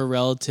speak to her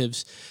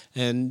relatives,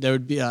 and there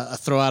would be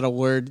throw out a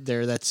word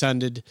there that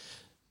sounded...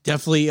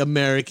 definitely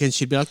American.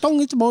 She'd be like,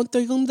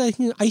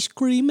 ice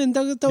cream and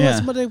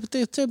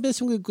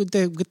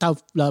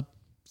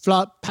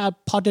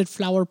potted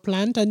flower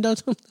plant and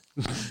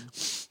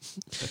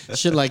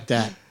shit like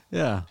that.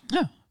 Yeah.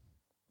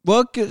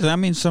 Well, I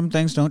mean, some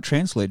things don't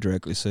translate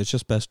directly, so it's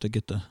just best to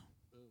get the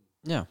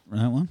right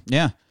one.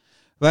 Yeah.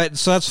 Right.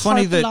 So that's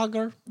funny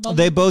that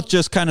they both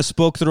just kind of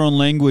spoke their own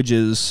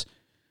languages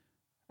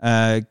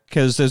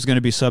because there's going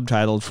to be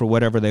subtitled for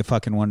whatever they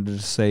fucking wanted to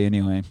say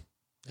anyway.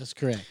 That's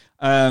correct.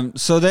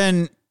 So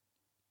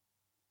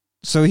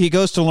he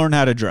goes to learn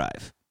how to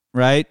drive,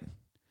 right?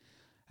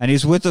 And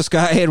he's with this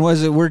guy, and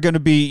you're going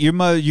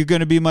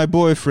to be my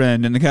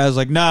boyfriend. And the guy's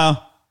like, no,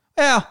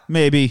 yeah,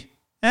 maybe.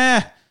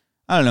 I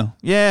don't know.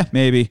 Yeah,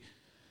 maybe.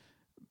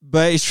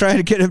 But he's trying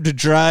to get him to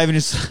drive, and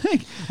it's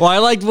like... Well, I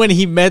liked when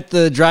he met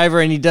the driver,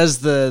 and he does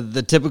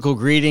the typical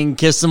greeting,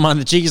 kiss him on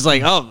the cheek. He's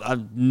like, oh,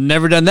 I've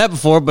never done that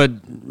before, but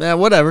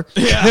whatever.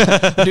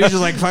 Yeah. Dude's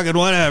just like, fucking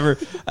whatever.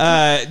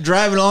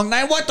 Driving along.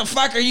 Now, what the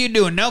fuck are you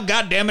doing? No,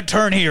 goddamn it,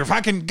 turn here.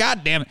 Fucking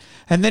goddamn it.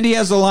 And then he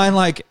has a line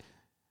like,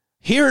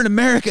 here in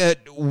America,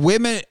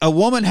 a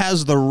woman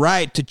has the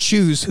right to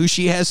choose who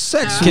she has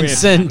sex with.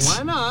 Consent.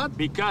 Why not?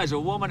 Because a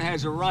woman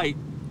has a right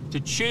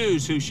to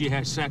choose who she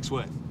has sex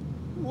with.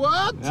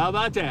 What? How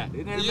about that?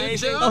 Isn't that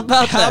amazing? How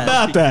about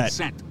that?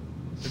 Consent.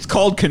 It's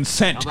called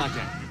consent. How about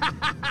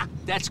that?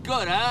 That's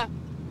good, huh?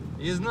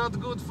 It's not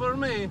good for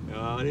me.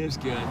 Oh, it is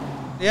good.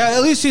 Yeah,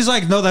 at least he's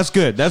like, no, that's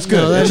good. That's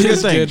good. That's a good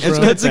thing.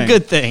 It's a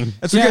good thing.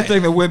 It's a good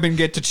thing that women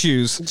get to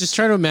choose. Just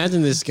try to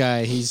imagine this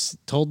guy. He's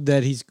told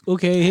that he's,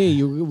 okay, hey,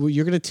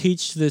 you're going to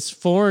teach this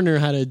foreigner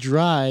how to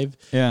drive,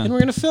 and we're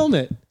going to film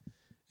it.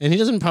 And he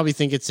doesn't probably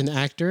think it's an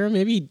actor.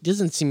 Maybe he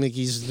doesn't seem like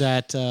he's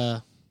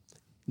that...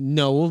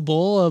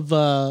 knowable of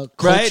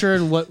culture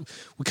and what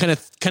kind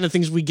of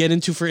things we get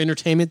into for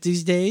entertainment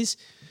these days.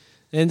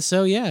 And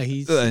so,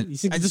 he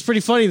thinks it's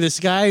pretty funny, this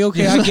guy.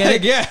 Okay, I get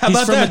it. Yeah,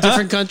 he's from a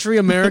different country.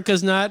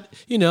 America's not,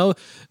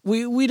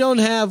 we don't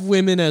have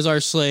women as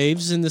our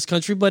slaves in this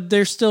country, but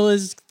there still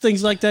is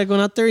things like that going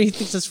out there. He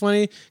thinks it's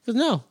funny. He goes,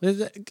 no,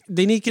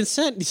 they need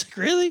consent. He's like,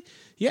 really?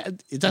 Yeah,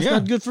 that's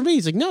not good for me.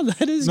 He's like, no,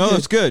 that is good. No,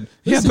 it's good.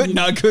 Listen, but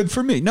not good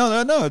for me.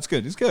 No, it's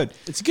good. It's good.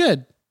 It's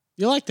good.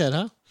 You like that,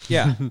 huh?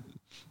 Yeah.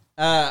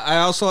 I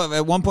also,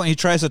 at one point, he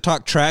tries to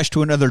talk trash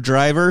to another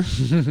driver.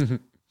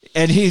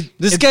 And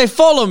this guy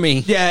follow me.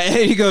 Yeah, and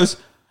he goes,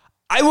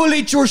 I will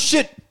eat your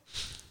shit.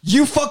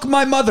 You fuck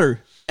my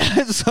mother.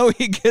 So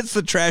he gets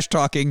the trash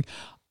talking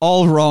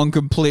all wrong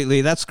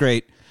completely. That's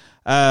great.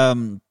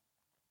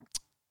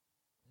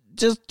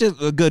 Just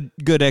a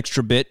good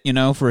extra bit,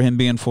 for him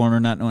being foreigner,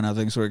 not knowing how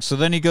things work. So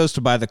then he goes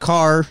to buy the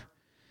car,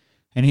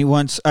 and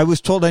I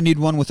was told I need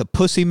one with a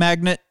pussy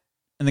magnet,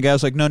 and the guy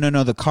was like, no,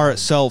 the car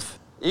itself.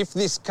 If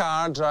this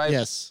car drives...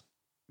 Yes.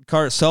 The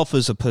car itself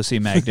is a pussy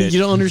magnet. You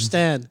don't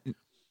understand.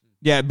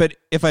 Yeah, but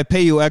if I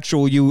pay you extra,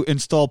 will you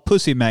install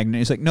pussy magnet?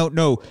 He's like,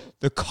 no,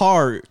 the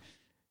car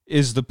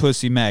is the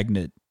pussy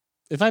magnet.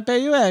 If I pay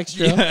you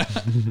extra. Yeah.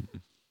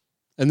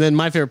 And then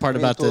my favorite part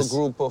about this. A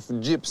group of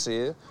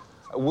gypsy.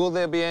 Will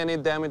there be any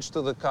damage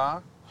to the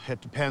car?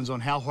 It depends on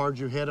how hard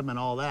you hit them and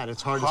all that.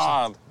 It's hard to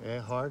say.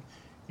 Yeah, hard.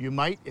 You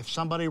might, if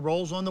somebody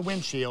rolls on the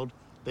windshield,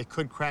 they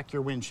could crack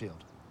your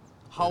windshield.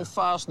 How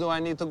fast do I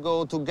need to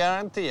go to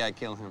guarantee I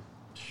kill him?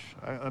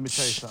 Let me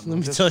tell you something.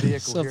 This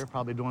vehicle here,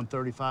 probably doing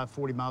 35,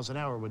 40 miles an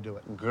hour would do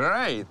it.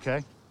 Great.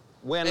 Okay.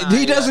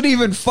 He doesn't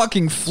even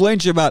fucking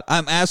flinch about,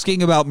 I'm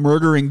asking about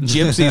murdering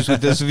gypsies with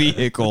this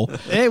vehicle.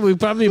 Hey, we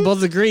probably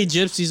both agree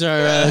gypsies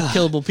are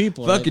killable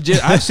people. Fucking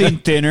right? I've seen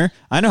Thinner.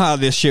 I know how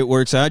this shit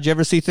works out. Did you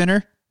ever see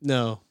Thinner?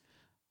 No.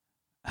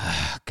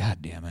 God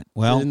damn it.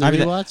 Well,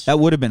 rewatch? That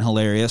would have been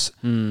hilarious.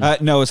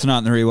 No, it's not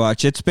in the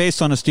rewatch. It's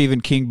based on a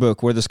Stephen King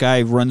book where this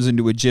guy runs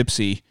into a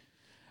gypsy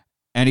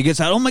and he gets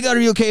out, oh my God,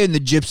 are you okay? And the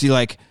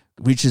gypsy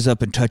reaches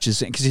up and touches,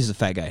 because he's a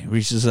fat guy,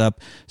 reaches up,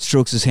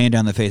 strokes his hand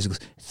down the face and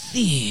goes,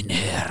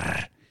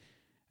 Thinner.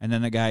 And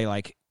then the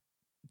guy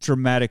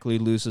dramatically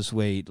loses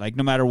weight.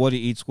 No matter what he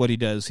eats, what he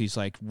does, he's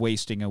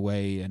wasting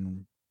away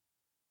and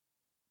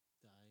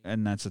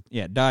that's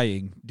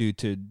dying due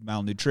to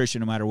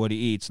malnutrition no matter what he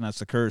eats, and that's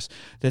the curse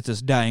that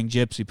this dying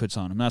gypsy puts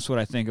on him. That's what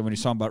I think of when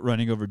he's talking about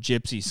running over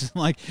gypsies.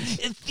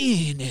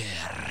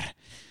 Thinner.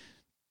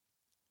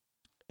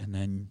 And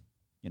then,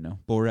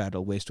 Borat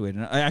will waste weight.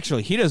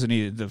 Actually, he doesn't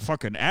need it. The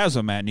fucking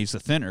Azamat needs the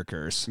Thinner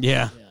curse.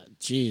 Yeah.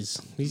 Jeez.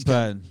 He's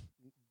got nice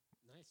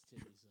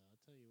titties, I'll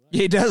tell you what.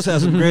 He does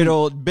have some big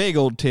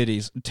old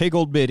titties. Take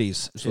old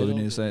bitties, is what we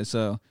need to say.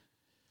 So.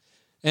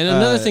 And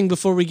another thing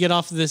before we get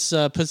off this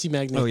pussy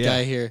magnet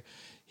guy here,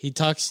 he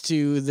talks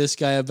to this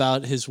guy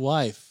about his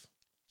wife.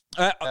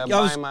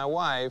 My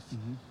wife.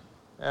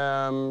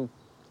 Mm-hmm.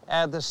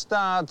 At the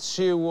start,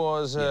 she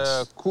was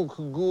cook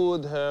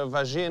good, her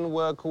vagina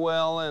worked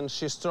well, and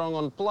she's strong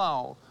on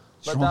plow.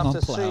 But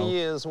after 3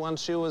 years, when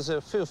she was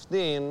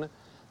 15,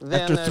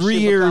 then after 3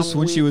 years,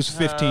 when she was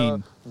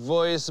 15,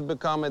 voice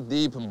become a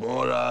deep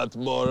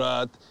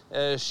Borat.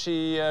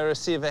 She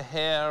received a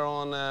hair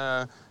on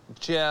her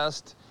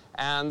chest,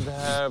 and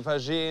her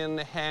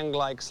vagina hang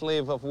like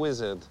sleeve of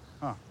wizard.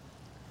 Huh.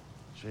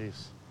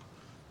 Jeez.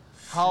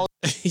 How?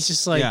 He's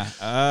just like...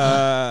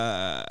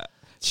 Yeah.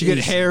 She got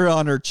hair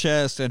on her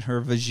chest and her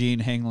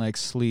vagina hang like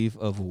sleeve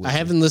of wizard. I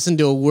haven't listened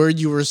to a word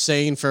you were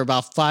saying for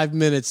about 5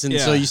 minutes, and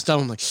so you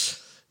stopped. I'm like,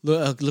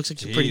 looks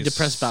like you're pretty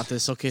depressed about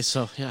this. Okay,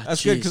 so yeah.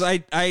 That's good, because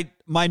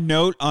my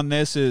note on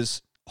this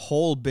is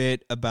whole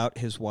bit about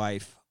his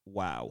wife.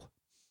 Wow.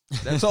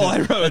 That's all I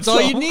wrote. That's all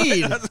you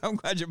need. I'm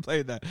glad you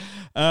played that.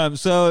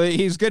 So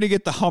he's going to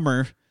get the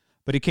Hummer,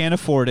 but he can't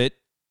afford it.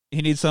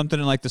 He needs something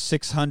in the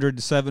 $600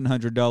 to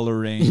 $700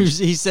 range.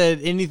 He said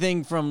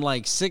anything from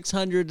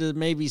 $600 to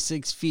maybe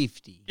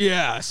 $650.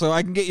 Yeah, so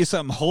I can get you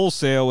something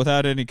wholesale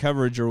without any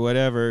coverage or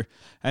whatever.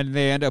 And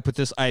they end up with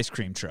this ice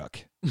cream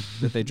truck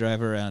that they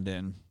drive around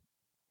in.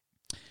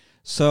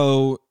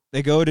 So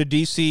they go to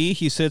D.C.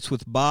 He sits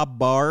with Bob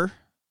Barr.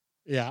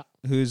 Yeah.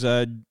 Who's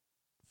a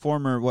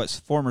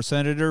former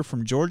senator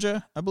from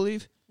Georgia, I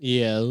believe.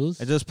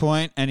 Yes. At this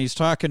point, and he's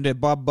talking to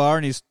Bob Barr,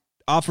 and he's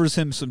offers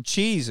him some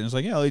cheese, and he's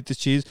like, "Yeah, I'll eat this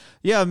cheese."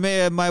 Yeah,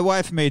 my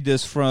wife made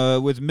this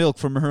with milk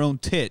from her own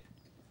tit.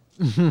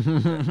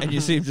 And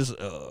you see him just,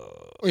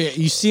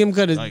 you see him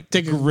kind of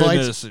take a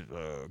bite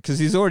because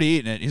he's already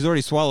eaten it. He's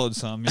already swallowed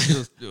some. He's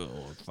just,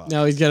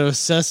 now he's got to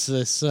assess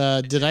this.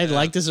 Did I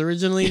like this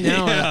originally?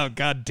 Now,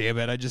 God damn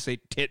it! I just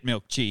ate tit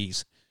milk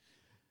cheese.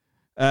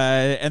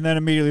 And then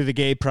immediately the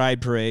gay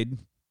pride parade,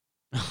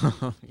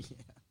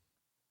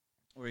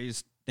 where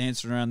he's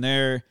dancing around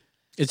there.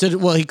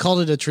 He called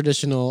it a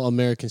traditional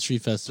American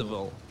street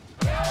festival.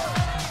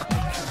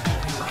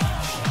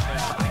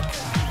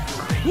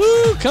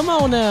 Woo! Come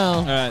on now.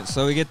 All right,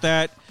 so we get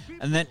that,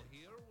 and then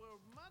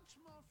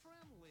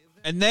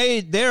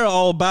they're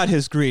all about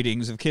his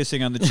greetings of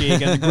kissing on the cheek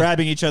and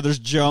grabbing each other's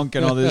junk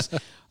and all this.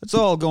 It's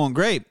all going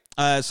great.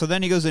 So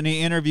then he goes and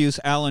he interviews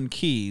Alan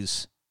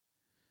Keyes,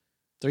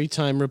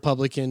 3-time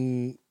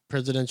Republican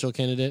presidential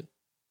candidate.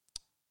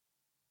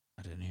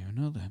 I didn't even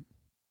know that.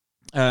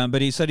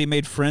 But he said he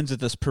made friends at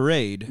this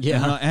parade.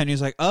 Yeah. And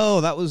he's like,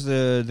 oh, that was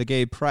the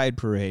gay pride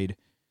parade.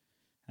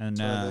 And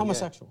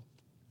homosexual.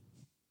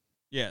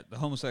 Yeah, the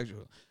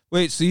homosexual.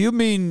 Wait, so you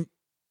mean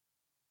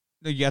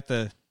you got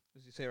what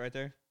does he say right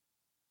there?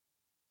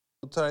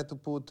 Try to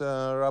put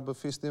a rubber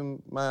fist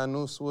in my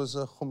anus was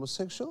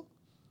homosexual?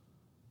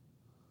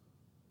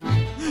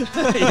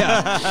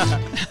 Yeah.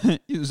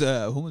 He was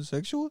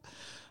homosexual?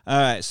 All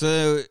right,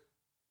 so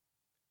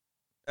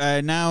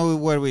now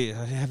what do we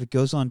have? It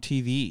goes on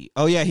TV.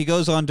 Oh yeah, he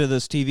goes on to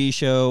this TV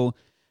show,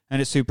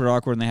 and it's super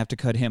awkward, and they have to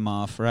cut him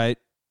off, right?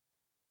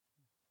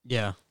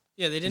 Yeah.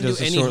 Yeah, they didn't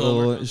do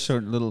any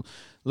short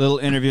little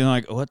interview, and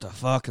like, what the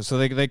fuck? So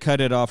they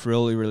cut it off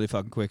really, really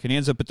fucking quick, and he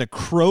ends up at the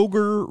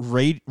Kroger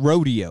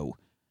rodeo.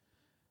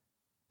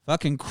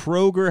 Fucking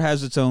Kroger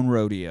has its own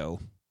rodeo.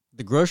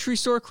 The grocery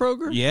store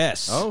Kroger?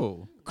 Yes.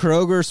 Oh.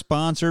 Kroger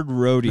sponsored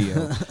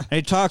rodeo. And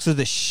he talks to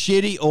the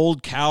shitty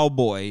old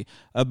cowboy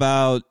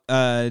about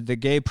the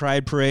gay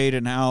pride parade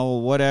and how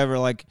whatever,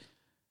 like,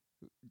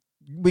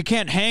 we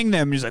can't hang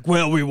them. And he's like,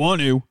 well, we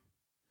want to.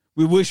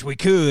 We wish we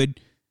could.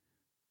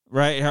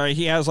 Right?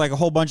 He has like a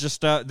whole bunch of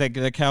stuff.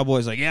 The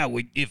cowboy's like, yeah,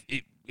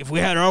 if we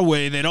had our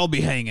way, they'd all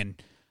be hanging.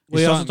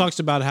 Well, he also talks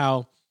about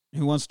how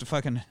he wants to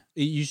fucking...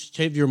 You should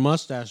shave your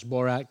mustache,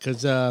 Borat,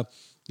 because the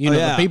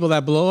people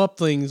that blow up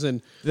things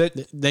and they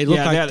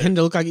tend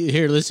to look like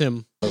here.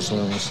 Listen,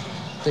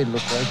 they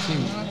look like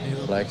you,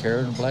 black hair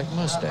and black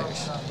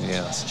mustache.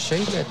 Yes.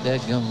 Shave that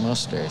dadgum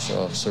mustache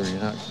off so you're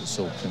not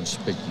so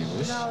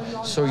conspicuous.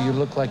 So you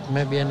look like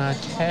maybe an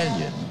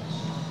Italian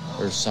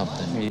or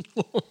something.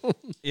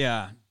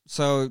 Yeah.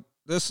 So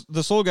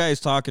this old guy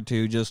he's talking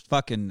to just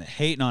fucking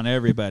hating on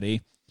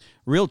everybody.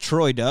 Real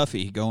Troy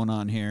Duffy going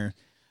on here.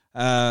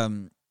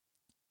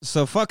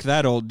 So fuck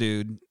that old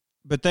dude.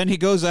 But then he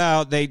goes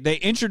out, they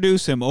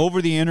introduce him over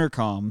the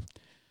intercom,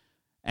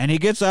 and he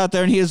gets out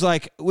there and he is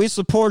like, we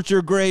support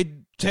your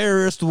great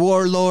terrorist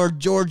warlord,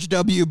 George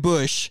W.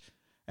 Bush.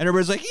 And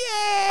everybody's like,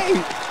 yay!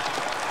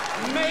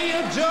 May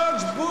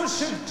George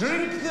Bush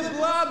drink the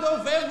blood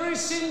of every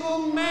single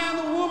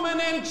man,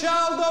 woman, and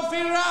child of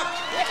Iraq.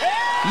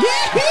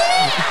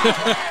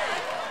 Yeah!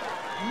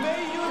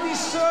 May you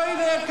destroy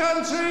their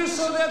country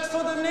so that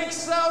for the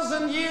next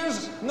 1,000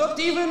 years, not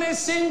even a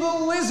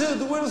single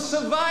lizard will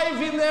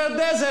survive in their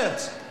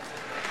desert.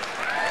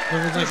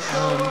 To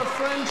show our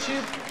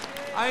friendship,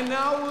 I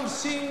now will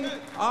sing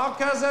our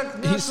Kazakh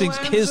national he sings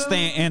his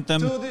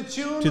anthem to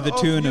the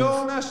tune of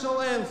your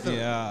national anthem.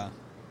 Yeah.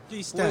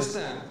 Please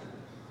stand.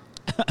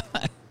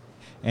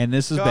 And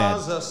this is bad.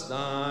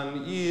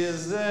 Kazakhstan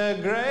is the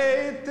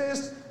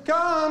greatest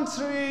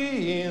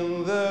country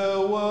in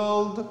the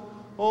world.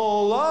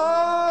 All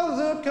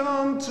other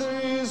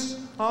countries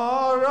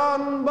are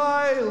run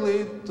by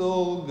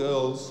little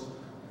girls.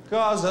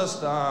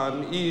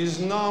 Kazakhstan is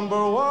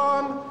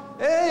 #1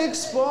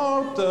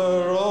 exporter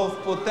of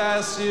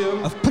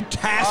potassium. Of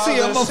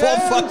potassium, of all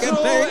fucking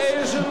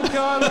things. Asian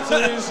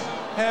countries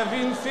have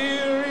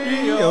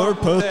inferior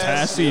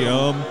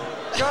potassium.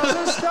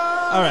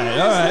 All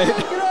right.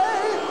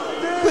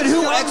 But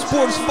who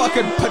exports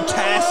fucking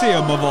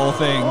potassium of all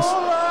things?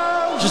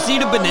 Just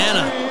eat a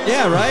banana.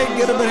 Yeah, right?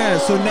 Get a banana.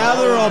 So now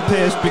they're all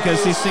pissed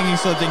because he's singing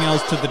something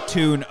else to the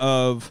tune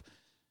of...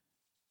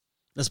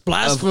 That's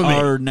blasphemy. Of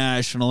our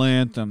national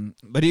anthem.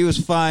 But he was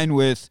fine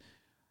with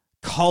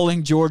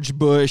calling George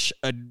Bush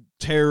a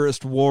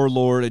terrorist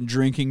warlord and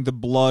drinking the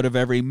blood of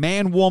every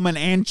man, woman,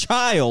 and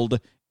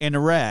child in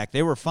Iraq.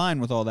 They were fine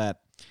with all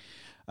that.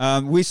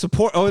 We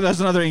support... Oh,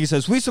 that's another thing he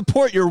says. We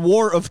support your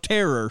war of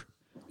terror.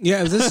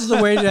 Yeah, this is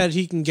the way that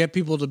he can get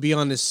people to be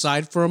on his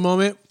side for a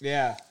moment.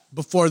 Yeah.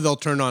 Before they'll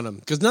turn on him.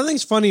 Because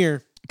nothing's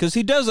funnier. Because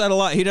he does that a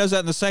lot. He does that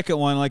in the second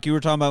one, like you were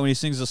talking about when he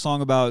sings a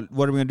song about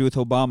what are we going to do with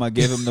Obama,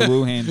 give him the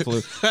Wuhan flu.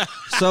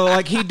 So,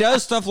 like, he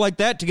does stuff like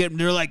that to get them.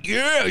 They're like,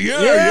 yeah.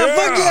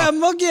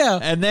 Fuck yeah.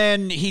 And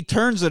then he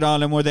turns it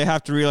on them where they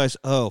have to realize,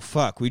 oh,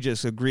 fuck, we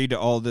just agreed to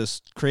all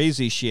this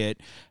crazy shit.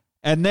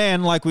 And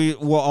then, like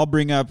I'll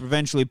bring up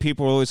eventually,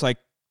 people are always like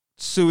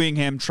suing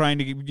him, trying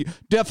to give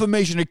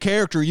defamation of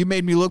character. You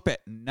made me look bad.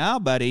 Nah,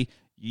 buddy,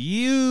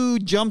 you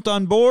jumped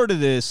on board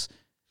of this.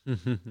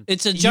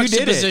 It's a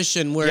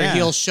juxtaposition where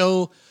he'll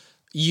show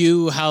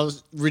you how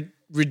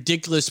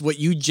ridiculous what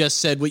you just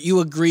said, what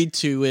you agreed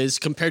to is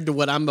compared to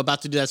what I'm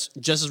about to do. That's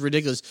just as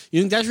ridiculous.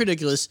 You think that's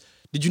ridiculous?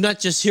 Did you not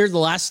just hear the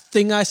last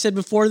thing I said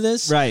before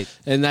this? Right.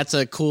 And that's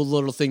a cool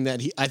little thing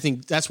that I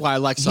think that's why I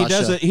like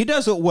Sasha. He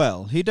does it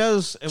well. He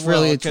does it's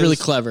really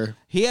clever.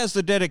 He has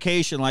the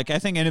dedication. Like, I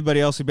think anybody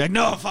else would be like,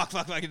 no, fuck.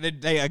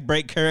 They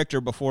break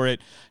character before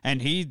it.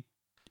 And he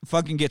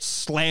fucking gets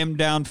slammed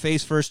down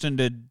face first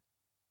into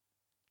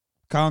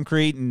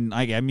concrete, and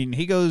I mean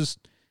he goes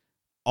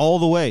all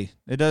the way.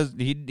 He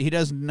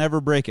does never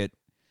break it.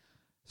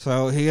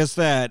 So he has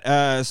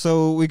that.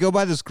 So we go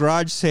by this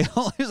garage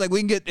sale. He's like, we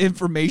can get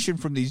information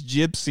from these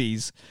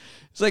gypsies.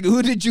 It's like,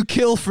 who did you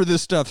kill for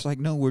this stuff? It's like,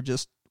 no, we're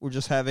just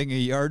having a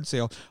yard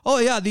sale. Oh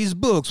yeah, these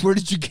books. Where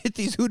did you get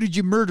these? Who did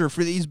you murder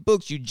for these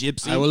books, you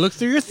gypsy? I will look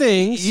through your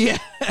things. Yeah.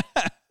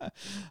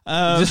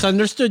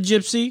 Misunderstood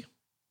gypsy.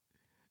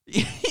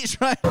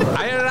 He's right.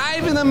 I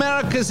arrive in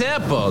America's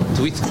airport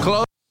with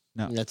clothes.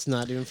 No, that's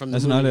not even from the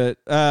That's movie.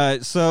 not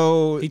it.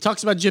 So he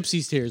talks about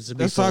gypsies here.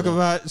 Let's talk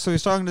about. So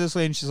he's talking to this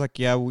lady, and she's like,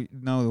 "Yeah,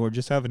 we're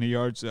just having a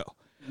yard sale."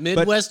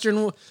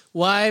 Midwestern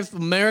wife,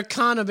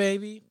 Americana,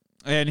 baby.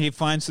 And he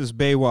finds this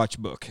Baywatch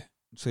book,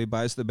 so he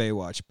buys the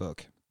Baywatch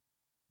book.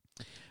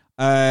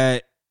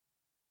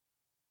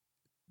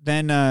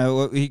 then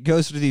he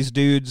goes to these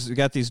dudes. We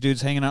got these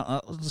dudes hanging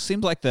out. It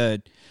seems like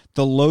the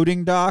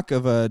loading dock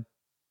of a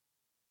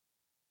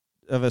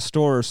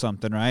store or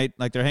something, right?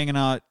 Like they're hanging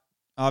out,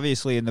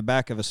 obviously, in the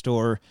back of a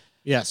store.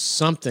 Yes,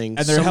 something.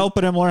 And they're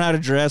helping him learn how to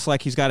dress,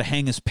 like he's got to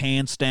hang his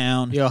pants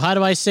down. Yo, how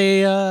do I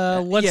say,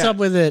 what's up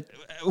with it?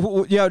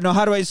 Yeah, no,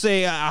 how do I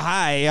say,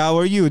 hi, how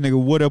are you? And they go,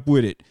 what up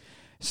with it?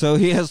 So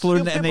he has to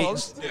learn that.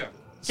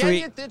 Can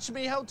you teach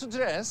me how to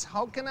dress?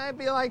 How can I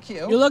be like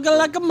you? You look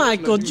like a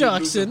Michael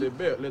Jackson.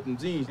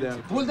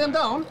 Pull them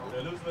down.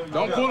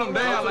 Don't pull them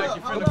down like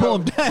you finna pull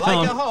them down.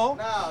 Like a hoe.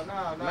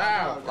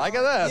 No. Like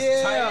this.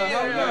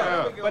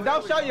 Yeah. But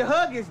don't show your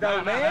huggies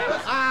though, man.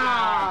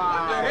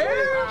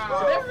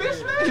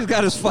 He's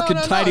got his fucking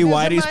tidy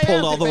whities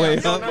pulled all the way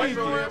up.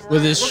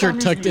 With his shirt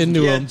tucked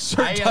into him.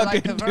 I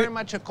like very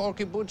much a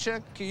Corky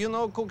Butchek. You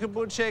know Corky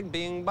Butchek?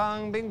 Bing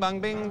bang, bing bang,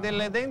 bing, ding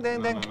ding ding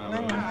ding.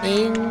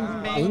 Bing,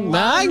 bing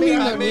bang.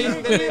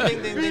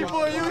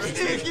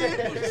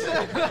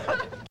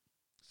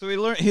 So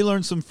he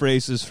learned some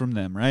phrases from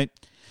them, right?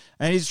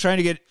 And he's trying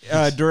to get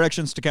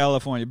directions to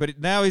California. But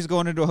now he's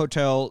going into a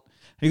hotel.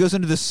 He goes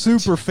into this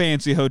super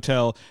fancy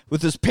hotel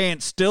with his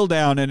pants still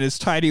down and his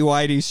tidy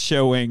whities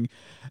showing.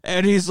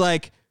 And he's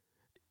like,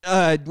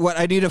 what?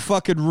 I need a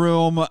fucking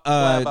room.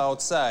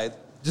 Outside.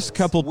 Just a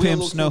couple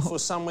pimps. We're looking for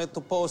somewhere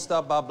to post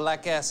up our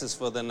black asses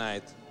for the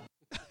night.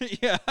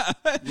 Yeah.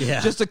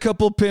 Just a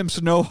couple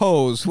pimps, no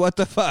hoes. What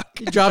the fuck?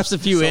 He drops a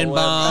few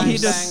N-bombs. He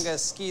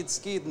does skeet,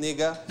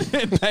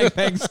 nigga.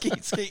 Bang,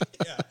 skeet.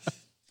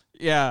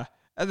 Yeah.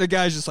 And the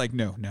guy's just like,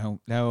 no,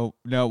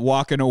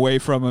 walking away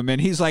from him.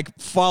 And he's like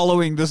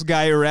following this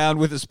guy around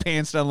with his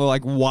pants down,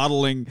 like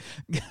waddling.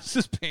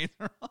 His pants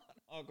are on.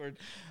 Awkward.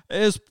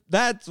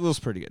 That was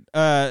pretty good.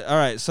 All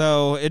right,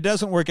 so it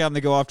doesn't work out and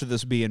they go off to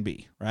this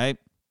B&B, right?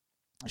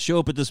 Show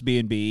up at this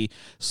B&B.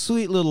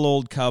 Sweet little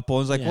old couple.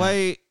 It's like,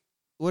 why...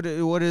 What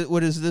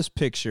is this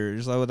picture?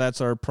 It's like, well,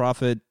 that's our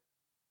prophet.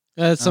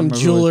 Some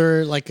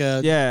jeweler, like a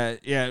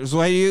yeah. So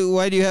why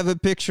do you have a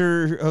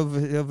picture of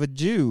a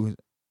Jew?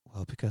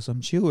 Well, because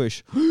I'm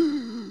Jewish.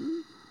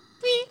 So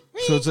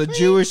it's a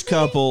Jewish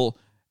couple,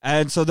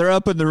 and so they're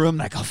up in the room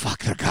like, oh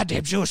fuck, they're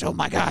goddamn Jewish. Oh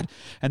my god!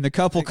 And the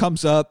couple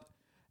comes up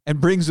and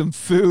brings him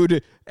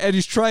food, and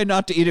he's trying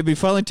not to eat it. But he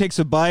finally takes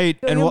a bite.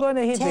 So and you're going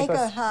to eat take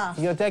a half.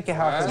 You'll take a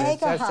half.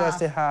 Take a half.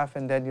 Just a half,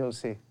 and then you'll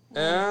see.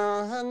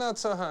 Yeah, I'm not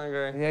so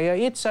hungry. Yeah,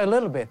 eat a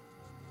little bit.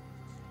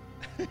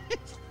 Go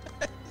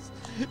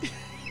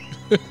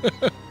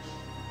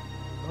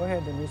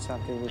ahead and eat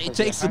something. He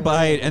takes the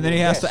bite, and then he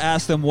has to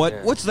ask them,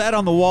 what's that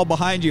on the wall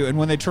behind you? And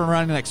when they turn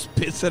around, he like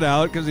spits it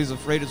out because he's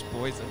afraid it's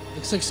poison.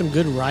 Looks like some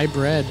good rye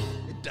bread.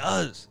 It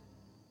does.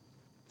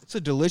 It's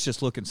a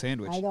delicious looking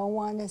sandwich. I don't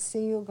want to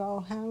see you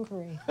go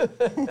hungry.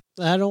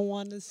 I don't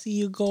want to see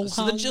you go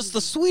So hungry. they're just the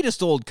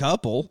sweetest old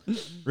couple,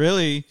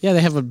 really. Yeah,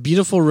 they have a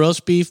beautiful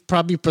roast beef.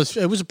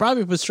 It was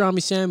probably a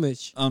pastrami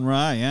sandwich. On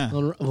rye, yeah.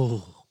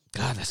 Oh,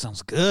 God, that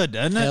sounds good,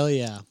 doesn't it? Hell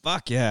yeah.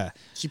 Fuck yeah.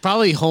 She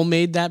probably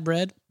homemade that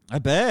bread. I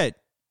bet.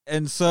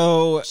 And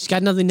so... She's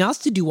got nothing else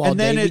to do all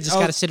day. We just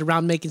got to sit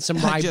around making some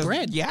rye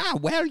bread. Yeah,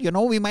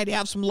 well, we might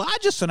have some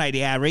lodges tonight,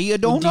 Harry. You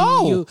don't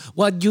know.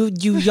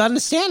 You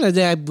understand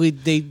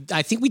that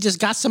I think we just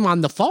got some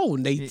on the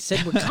phone. They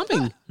said we're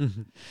coming.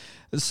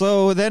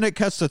 So then it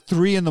cuts to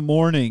 3 a.m,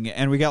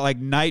 and we got like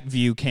night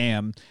view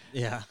cam.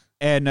 Yeah.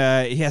 And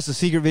he has a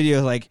secret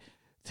video like,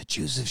 the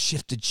Jews have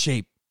shifted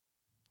shape.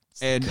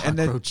 And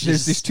then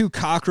there's these 2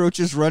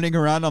 cockroaches running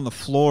around on the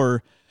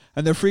floor.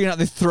 And they're freaking out.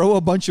 They throw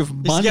a bunch of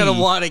money. He's got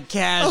a wad of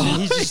cash,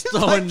 and he's just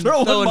throwing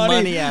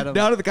money at them.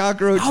 Down to the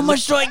cockroaches. How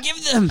much do I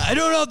give them? I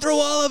don't know. Throw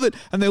all of it.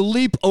 And they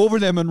leap over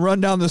them and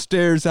run down the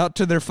stairs out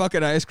to their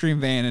fucking ice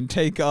cream van and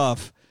take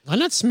off. Why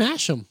not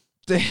smash them?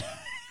 They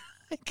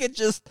could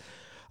just...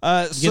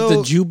 get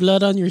the Jew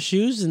blood on your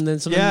shoes and then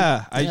something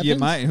you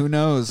might. Who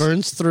knows?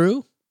 Burns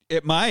through?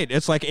 It might.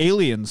 It's like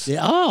aliens.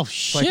 Yeah. Oh,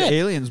 shit. It's like the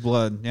aliens'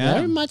 blood. Yeah.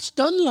 Very much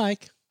done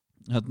like.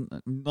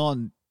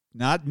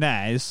 Not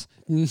nice.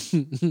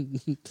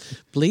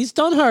 Please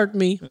don't hurt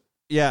me.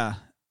 Yeah.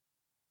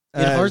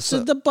 It hurts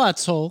in the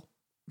butthole.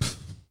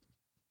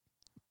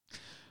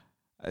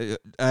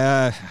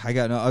 I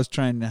got no. I was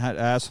trying to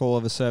asshole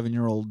of a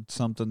 7-year-old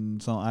something.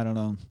 So I don't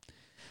know.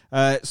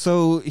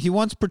 So he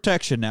wants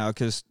protection now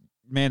because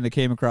they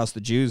came across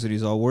the Jews and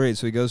he's all worried.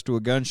 So he goes to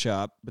a gun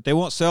shop, but they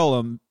won't sell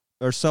him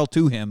or sell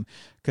to him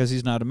because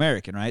he's not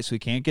American, right? So he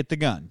can't get the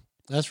gun.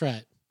 That's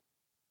right.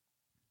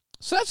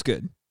 So that's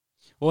good.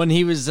 When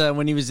he was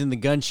in the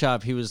gun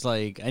shop, he was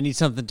like, "I need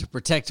something to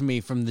protect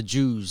me from the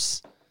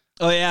Jews."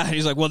 Oh yeah,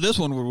 he's like, "Well, this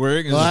one would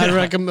work." Well, I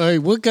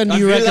recommend. What gun do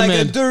you recommend?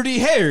 Like a Dirty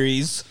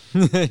Harry's,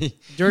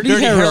 Dirty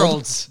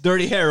Harold's.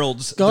 Dirty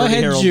Harold's. Go Dirty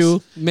ahead, Harold's.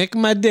 Jew. Make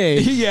my day.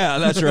 Yeah,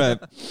 that's right.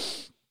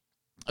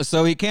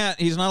 So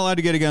he's not allowed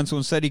to get a gun. So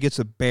instead, he gets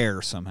a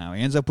bear somehow.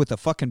 He ends up with a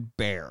fucking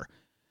bear.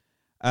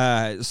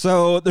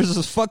 So there's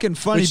this fucking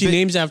funny. Which he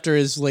names after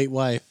his late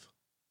wife.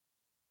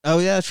 Oh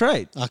yeah, that's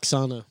right,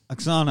 Oksana.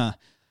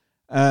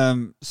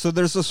 So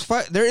there's this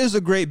fight. There is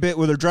a great bit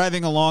where they're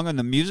driving along and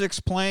the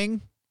music's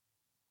playing,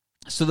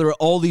 So there are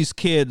all these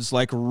kids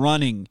like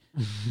running,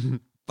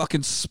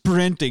 fucking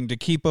sprinting to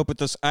keep up with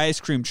this ice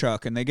cream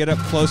truck, and they get up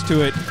close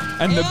to it,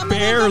 and the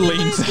bear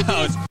leans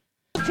out.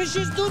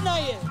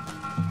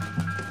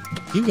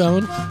 Keep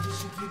going.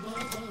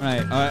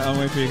 Right, I'll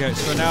wait for you guys.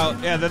 So now,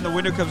 then the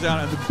window comes down,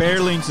 and the bear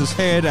leans his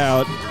head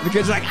out. The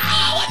kid's like,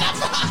 "Ah, what the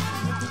fuck?"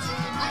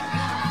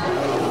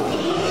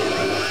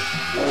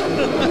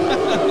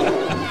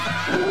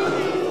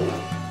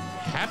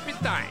 Happy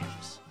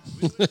times.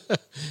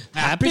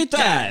 Happy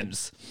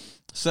times.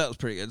 So that was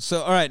pretty good.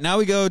 So, all right, now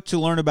we go to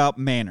learn about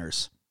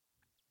manners.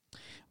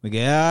 We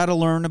got to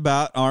learn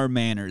about our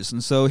manners.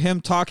 And so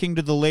him talking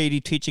to the lady,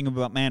 teaching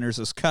about manners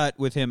is cut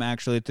with him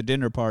actually at the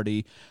dinner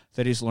party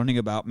that he's learning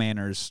about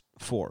manners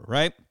for,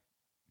 right?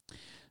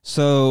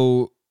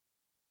 So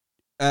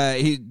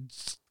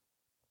he's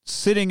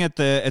sitting at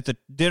the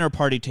dinner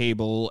party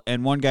table,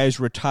 and one guy's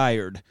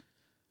retired.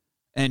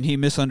 And he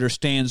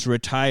misunderstands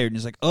retired. And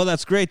he's like, oh,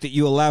 that's great that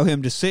you allow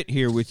him to sit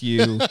here with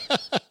you.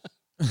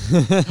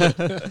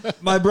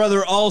 My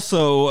brother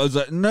also was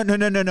like,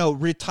 no,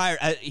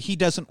 retired. He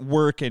doesn't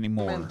work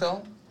anymore.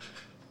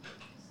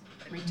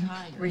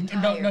 Retired.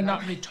 No,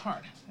 not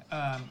retard.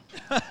 I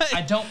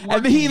don't work.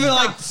 And he even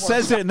like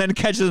says it and then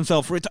catches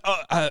himself.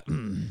 How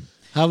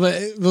about,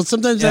 well,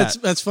 sometimes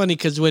that's funny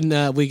because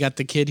when we got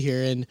the kid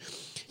here and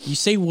you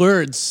say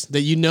words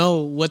that you know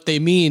what they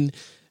mean,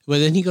 but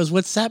then he goes,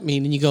 "What's that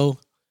mean?" And you go,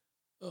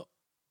 "Oh,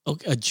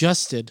 okay,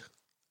 adjusted."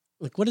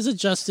 Like, what does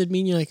adjusted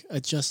mean? You're like,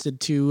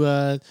 adjusted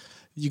to,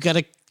 you got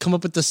to come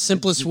up with the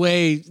simplest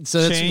way.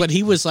 So that's what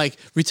he was like,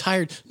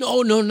 retired.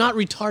 No, not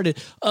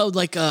retarded. Oh,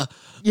 like, I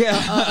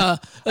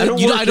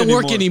don't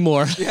work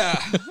anymore.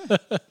 Yeah.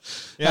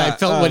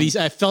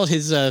 I felt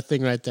his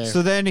thing right there.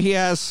 So then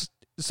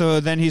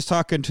he's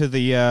talking to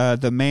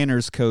the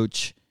manners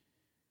coach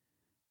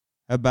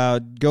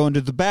about going to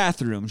the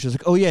bathroom. She's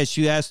like, oh, yeah,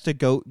 she asked to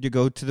go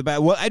to the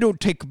bath. Well, I don't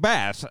take a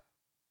bath.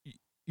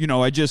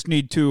 I just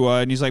need to,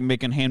 and he's like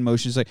making hand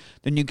motions. He's like,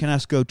 then you can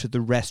ask go to the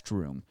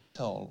restroom.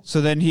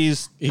 So then he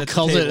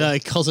calls it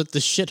the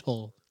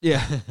shithole.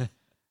 Yeah.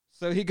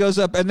 So he goes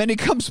up and then he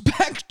comes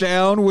back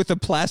down with a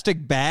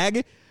plastic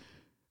bag.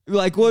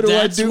 Like, what do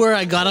I do? That's where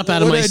I got up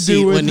out of my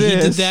seat when he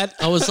did that.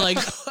 I was like,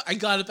 I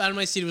got up out of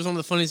my seat. It was one of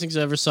the funniest things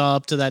I ever saw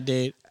up to that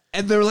date.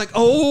 And they're like,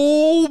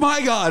 oh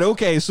my God.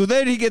 Okay. So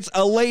then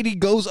a lady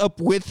goes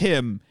up with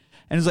him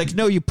and is like,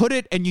 no, you put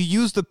it and you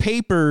use the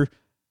paper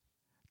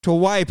to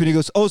wipe. And he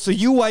goes, oh, so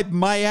you wipe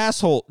my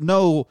asshole.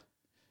 No,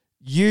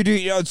 you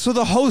do. So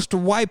the host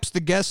wipes the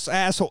guest's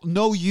asshole.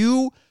 No,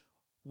 you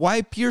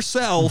wipe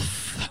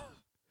yourself.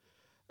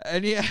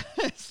 And yeah,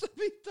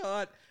 somebody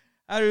thought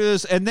out of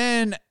this. And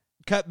then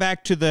cut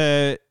back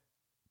to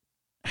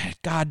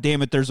God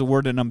damn it, there's a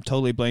word and I'm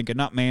totally blanking.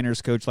 Not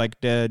manners, coach, like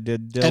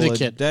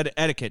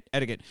etiquette.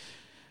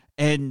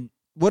 And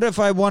what if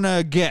I want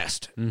a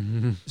guest?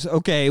 Mm-hmm. So,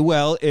 okay,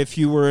 well, if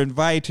you were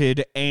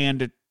invited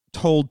and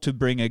told to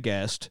bring a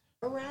guest,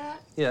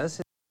 yes,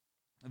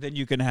 then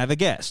you can have a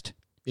guest.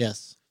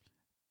 Yes.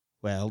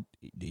 Well,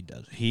 he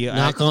does.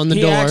 Knock on the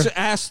door. He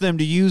asks them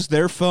to use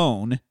their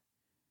phone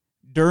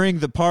during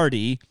the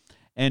party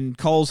and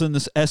calls in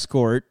this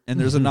escort, and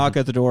there's a knock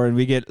at the door, and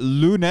we get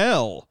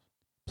Lunel,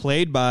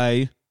 played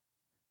by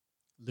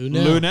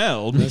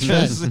Lunel,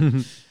 because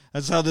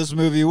that's how this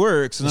movie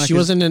works. And she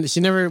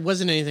never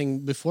wasn't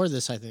anything before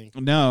this, I think.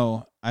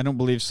 No, I don't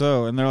believe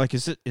so. And they're like,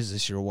 is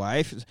this your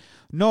wife?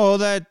 No,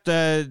 no,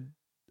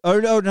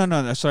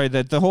 sorry,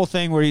 that the whole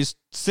thing where he's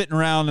sitting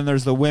around and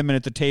there's the women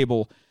at the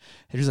table.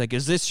 And he's like,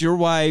 is this your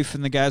wife?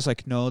 And the guy's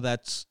like, no,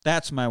 that's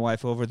my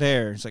wife over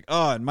there. He's like,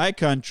 oh, in my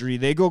country,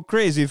 they go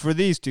crazy for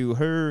these two.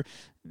 Her,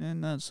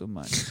 not so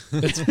much.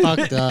 It's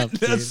fucked up.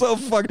 That's so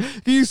fucked.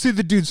 You see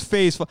the dude's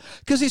face.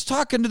 Because he's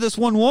talking to this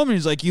one woman.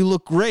 He's like, you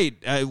look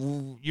great.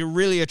 You're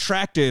really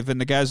attractive. And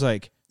the guy's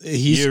like,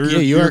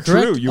 you're correct.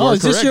 True. You are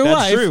is this correct. your That's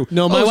wife? true.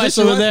 No, my wife's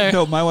over there.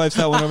 No, my wife's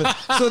that one over there.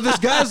 So this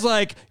guy's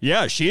like,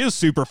 yeah, she is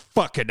super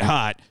fucking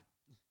hot.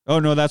 Oh,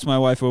 no, that's my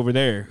wife over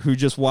there who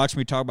just watched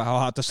me talk about how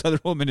hot this other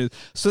woman is.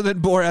 So then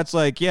Borat's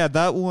like, yeah,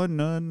 that one,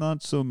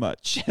 not so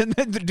much. And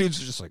then the dude's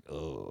just like,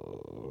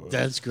 oh.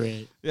 That's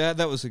great. Yeah,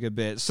 that was a good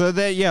bit. So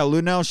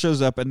Lunel shows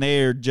up, and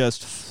they are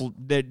just,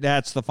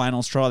 that's the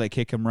final straw. They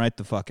kick him right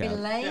the fuck out.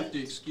 You have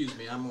to excuse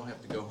me. I'm going to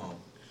have to go home.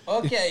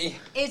 Okay.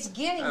 It's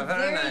getting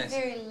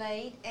very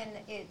late, and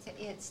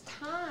it's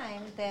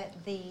time that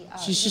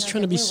she's just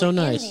trying to be so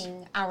nice.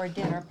 Our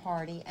dinner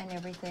party and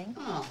everything.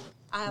 Oh.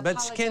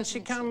 But can she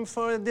come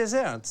for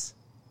desserts?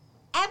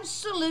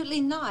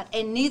 Absolutely not,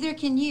 and neither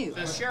can you.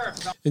 The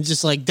sheriff. And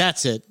just like,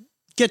 that's it.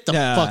 Get the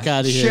fuck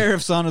out of here.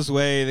 Sheriff's on his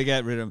way. They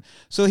got rid of him.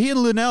 So he and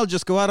Lunel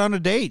just go out on a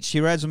date. She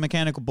rides a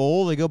mechanical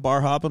bull. They go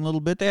bar hopping a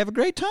little bit. They have a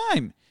great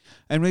time.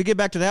 And when we get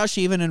back to the house,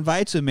 she even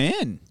invites him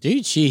in.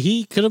 Dude,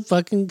 he could have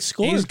fucking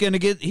scored. He's gonna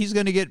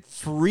get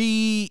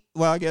free.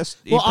 Well, I guess.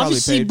 Well,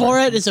 obviously,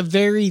 Borat is a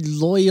very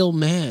loyal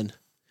man.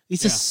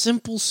 He's a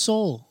simple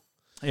soul.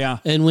 Yeah.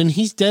 And when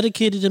he's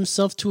dedicated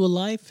himself to a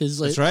life,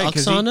 his like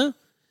Oksana,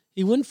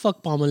 he wouldn't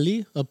fuck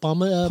Pamela.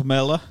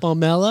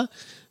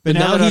 But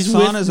now he's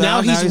with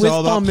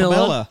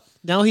Pamela.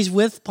 Now he's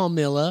with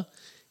Pamela.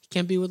 He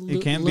can't be with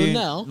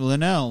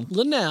Linnell.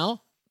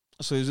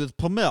 So he's with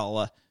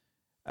Pamela.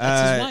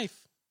 That's his wife.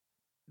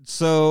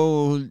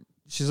 So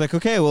she's like,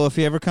 okay, well, if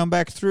you ever come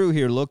back through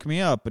here, look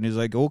me up. And he's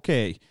like,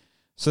 okay.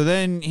 So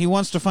then he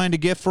wants to find a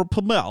gift for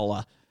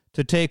Pamela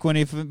to take when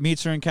he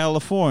meets her in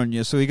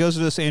California. So he goes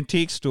to this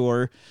antique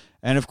store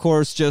and, of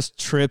course, just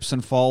trips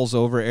and falls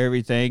over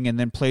everything, and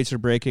then plates are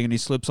breaking, and he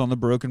slips on the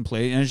broken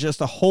plate. And it's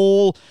just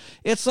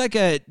it's like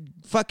a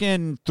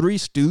fucking Three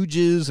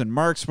Stooges and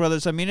Marx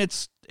Brothers. I mean,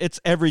 it's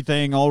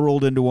everything all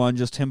rolled into one,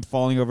 just him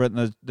falling over it,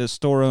 and the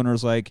store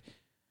owner's like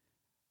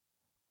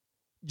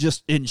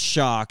just in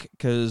shock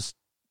because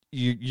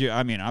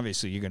I mean,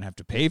 obviously you're going to have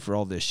to pay for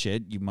all this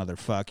shit, you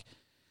motherfuck.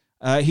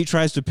 He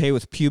tries to pay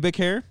with pubic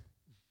hair.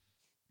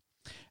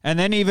 And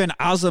then even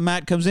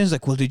Azamat comes in. He's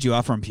like, well, did you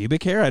offer him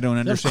pubic hair? I don't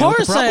understand what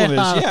the problem is.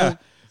 Yeah,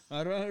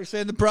 I don't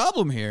understand the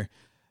problem here.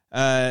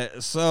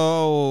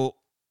 So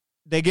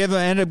they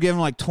end up giving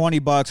like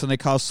 $20, and they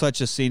cause such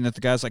a scene that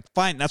the guy's like,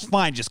 fine, that's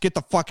fine. Just get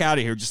the fuck out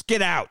of here. Just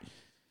get out.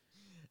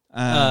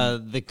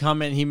 The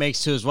comment he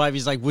makes to his wife,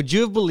 he's like, would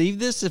you have believed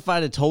this if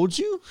I'd have told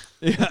you?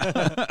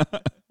 Yeah.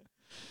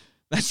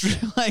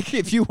 That's like,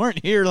 if you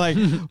weren't here, like,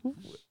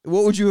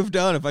 what would you have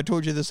done if I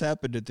told you this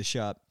happened at the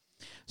shop?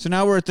 So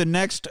now we're at the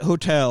next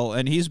hotel,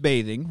 and he's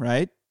bathing,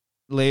 right?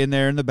 Laying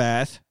there in the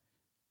bath.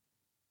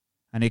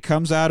 And he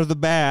comes out of the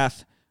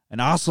bath, and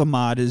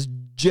Azamat is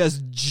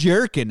just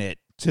jerking it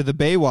to the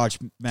Baywatch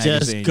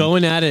magazine. Just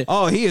going at it.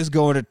 Oh, he is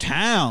going to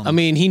town. I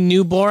mean, he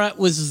knew Borat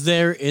was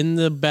there in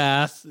the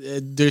bath.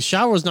 The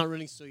shower was not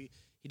running, so he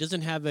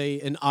doesn't have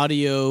an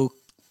audio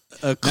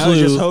clue. No,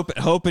 he's just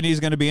hoping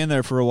he's going to be in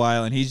there for a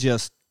while, and he's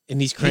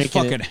cranking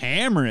fucking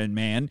hammering,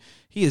 man.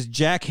 He is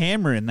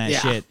jackhammering that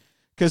shit.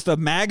 Because the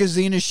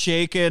magazine is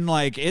shaking,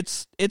 like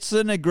it's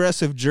an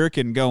aggressive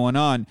jerking going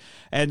on.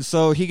 And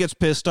so he gets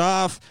pissed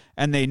off,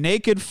 and they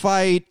naked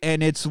fight,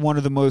 and it's one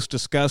of the most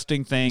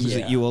disgusting things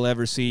that you will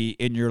ever see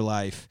in your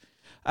life.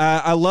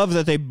 I love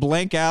that they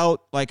blank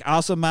out, like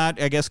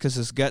Azamat, I guess because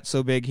his gut's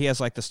so big, he has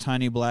like this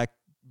tiny black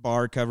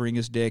bar covering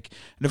his dick.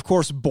 And of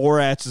course,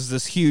 Borat's is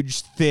this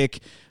huge, thick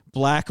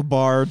black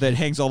bar that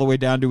hangs all the way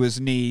down to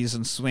his knees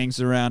and swings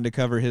around to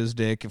cover his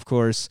dick, of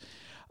course.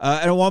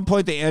 And at one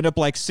point, they end up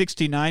like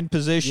 69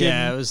 position.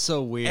 Yeah, it was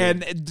so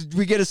weird. And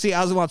we get to see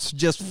Azamat's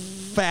just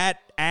fat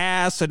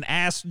ass,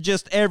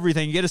 just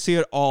everything. You get to see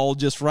it all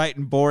just right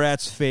in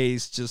Borat's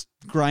face, just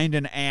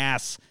grinding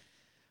ass.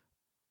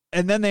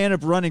 And then they end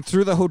up running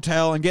through the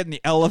hotel and get in the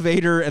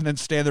elevator and then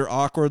stand there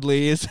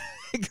awkwardly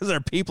because there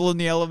are people in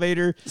the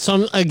elevator. So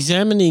I'm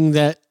examining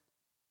that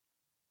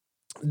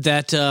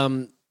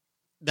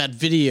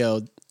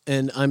video,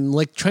 and I'm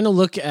like trying to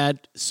look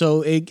at,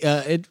 so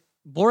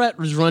Borat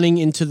was running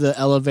into the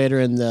elevator,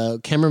 and the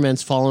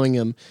cameraman's following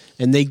him,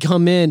 and they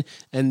come in,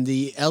 and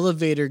the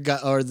elevator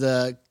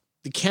the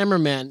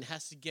cameraman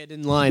has to get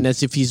in line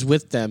as if he's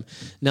with them.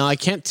 Now, I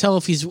can't tell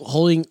if he's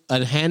holding a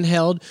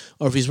handheld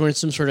or if he's wearing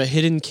some sort of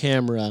hidden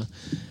camera,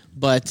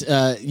 but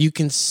you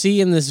can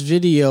see in this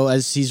video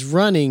as he's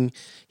running,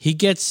 he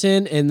gets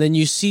in, and then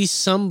you see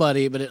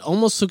somebody, but it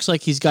almost looks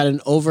like he's got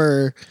an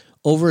over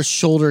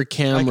shoulder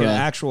camera, like an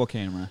actual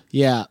camera.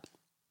 Yeah,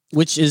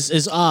 which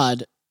is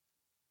odd.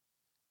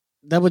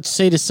 That would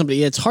say to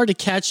somebody, it's hard to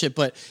catch it,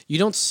 but you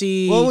don't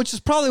see. Well, which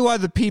is probably why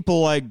the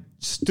people like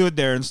stood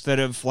there instead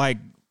of like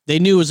they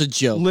knew it was a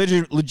joke,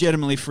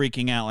 legitimately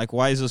freaking out. Like,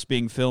 why is this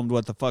being filmed?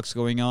 What the fuck's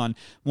going on?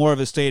 More of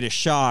a state of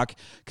shock.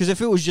 Because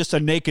if it was just a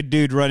naked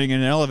dude running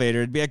in an elevator,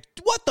 it'd be like,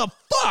 what the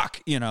fuck?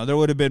 You know, there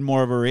would have been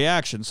more of a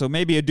reaction. So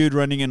maybe a dude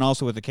running in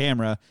also with a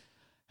camera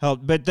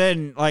helped. But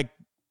then, like,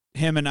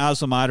 him and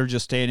Azamat are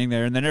just standing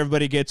there, and then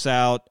everybody gets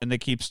out, and they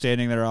keep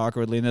standing there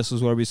awkwardly. And this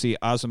is where we see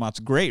Azamat's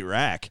great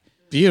rack.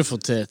 Beautiful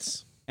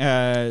tits.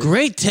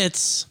 Great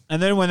tits.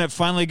 And then when it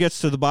finally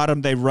gets to the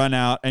bottom, they run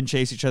out and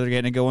chase each other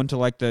again and go into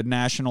like the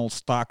National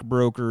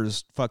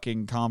Stockbrokers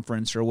fucking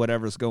conference or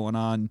whatever's going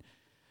on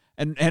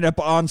and end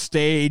up on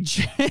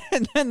stage.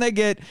 And then they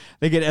get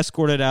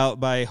escorted out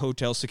by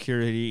hotel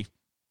security.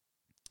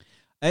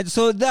 And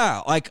so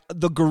now, like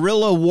the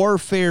guerrilla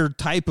warfare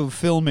type of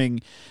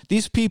filming,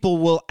 these people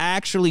will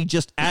actually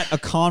just at a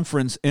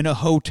conference in a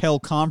hotel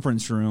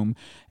conference room,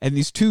 and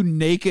these two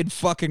naked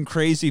fucking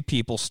crazy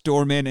people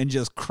storm in and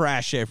just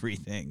crash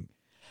everything.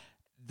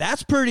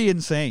 That's pretty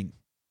insane.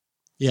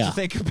 Yeah. To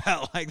think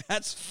about, like,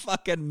 that's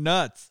fucking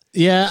nuts.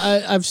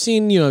 Yeah, I've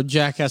seen,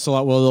 Jackass a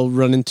lot where they'll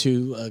run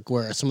into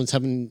where someone's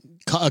having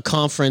a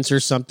conference or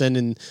something,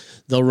 and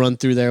they'll run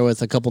through there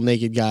with a couple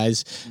naked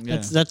guys.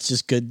 Yeah. That's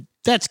just good.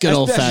 That's good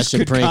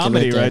old-fashioned pranking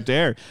comedy right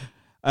there.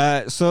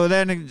 So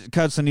then it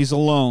cuts and he's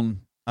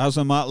alone.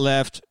 Azamat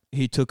left.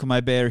 He took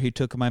my bear. He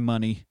took my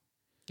money.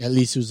 At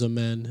least he was a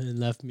man and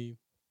left me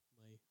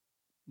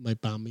my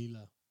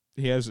Pamela.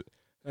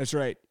 That's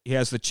right. He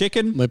has the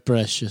chicken. My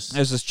precious. He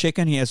has his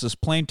chicken. He has his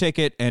plane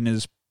ticket and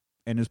his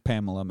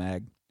Pamela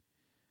mag.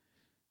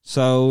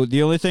 So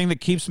the only thing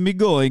that keeps me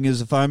going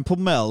is if I'm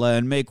Pamela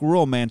and make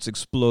romance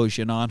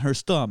explosion on her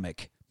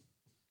stomach.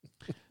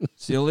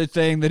 It's the only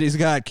thing that he's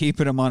got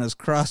keeping him on his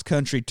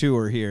cross-country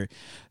tour here.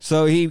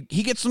 So he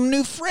gets some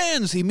new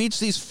friends. He meets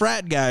these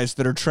frat guys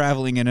that are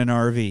traveling in an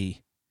RV.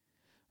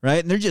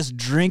 Right? And they're just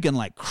drinking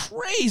like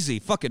crazy,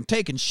 fucking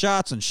taking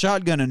shots and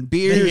shotgunning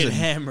beers. They get and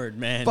hammered,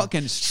 man.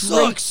 Fucking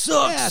suck.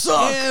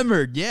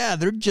 Hammered. Yeah,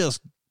 they're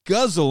just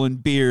guzzling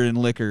beer and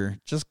liquor,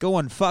 just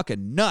going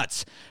fucking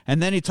nuts.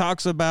 And then he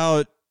talks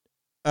about,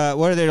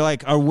 what are they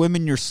like? Are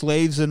women your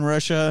slaves in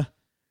Russia?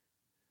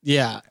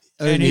 Yeah.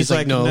 And he's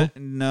like, no,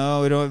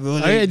 we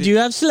don't. Do you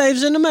have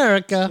slaves in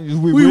America?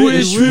 We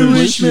wish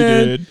we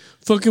did.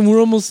 Fucking, we're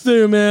almost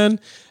there, man.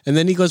 And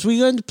then he goes, we're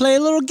going to play a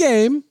little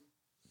game.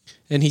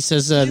 And he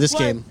says this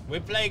game. We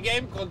play a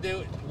game called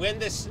When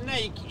the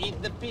Snake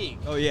Eat the Pig.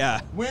 Oh, yeah.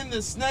 When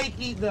the snake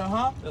eat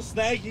the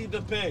snake eat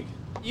the pig.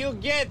 You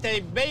get a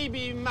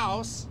baby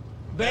mouse.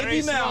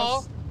 Baby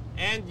mouse. Small,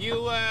 and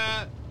you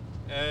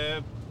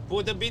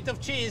put a bit of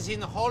cheese in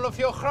the hole of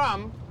your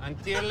thumb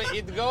until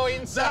it go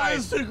inside. That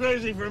is too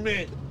crazy for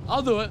me.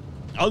 I'll do it.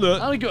 I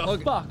don't give a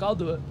fuck. I'll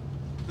do it.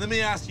 Let me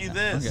ask you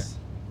this. Okay.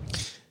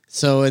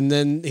 So, and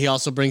then he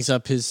also brings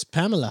up his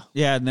Pamela.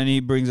 Yeah, and then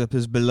he brings up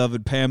his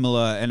beloved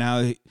Pamela and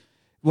how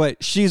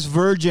she's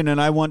virgin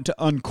and I want to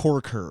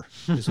uncork her,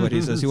 is what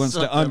he says. He wants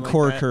to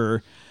uncork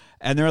her.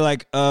 And they're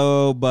like,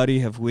 oh,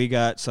 buddy, have we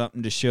got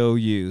something to show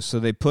you? So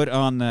they put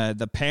on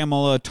the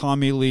Pamela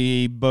Tommy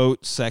Lee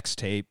boat sex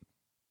tape.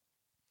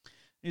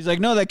 He's like,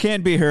 no, that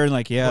can't be her. And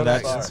like, yeah,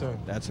 that's her.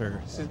 That's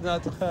her. She's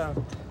not her.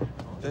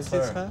 This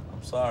is her.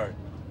 I'm sorry.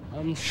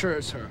 I'm sure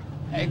it's her.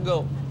 Hey,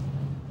 go.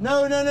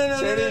 No.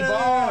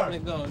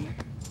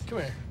 Come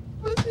here.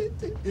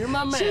 You're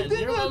my man.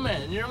 You're my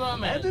man. You're my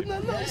man. I did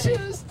not know she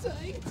was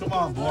tight. Come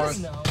on, Boris.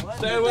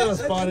 Stay with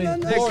us, buddy.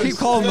 Keep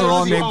calling the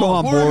wrong name. Come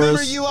on, Boris.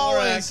 Remember you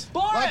always.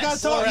 Like I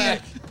told you.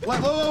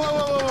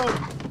 Whoa.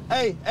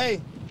 Hey.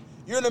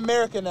 You're in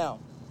America now.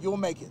 You'll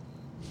make it.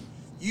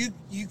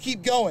 You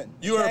keep going.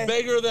 You are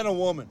bigger than a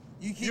woman.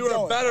 You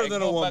are better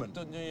than a woman.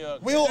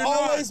 We'll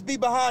always be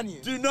behind you.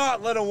 Do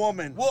not let a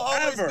woman. We'll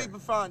always be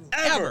behind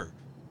you.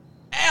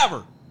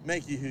 Ever.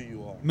 Make you who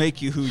you are.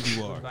 Make you who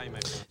you are.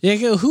 Yeah,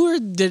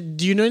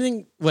 do you know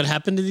anything what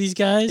happened to these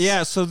guys?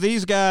 Yeah, so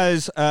these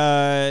guys,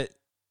 have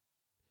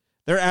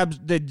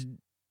the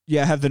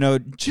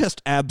note,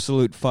 just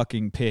absolute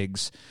fucking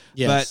pigs.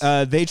 Yes.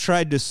 But they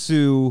tried to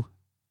sue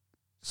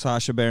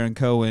Sacha Baron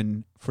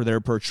Cohen for their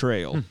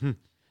portrayal,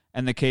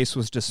 and the case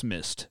was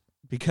dismissed.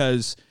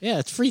 Because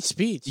it's free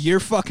speech.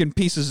 You're fucking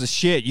pieces of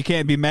shit. You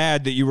can't be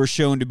mad that you were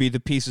shown to be the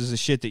pieces of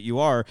shit that you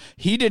are.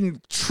 He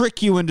didn't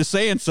trick you into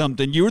saying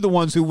something. You were the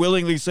ones who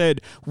willingly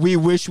said, we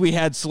wish we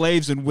had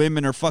slaves and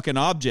women are fucking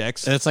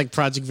objects. And it's like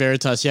Project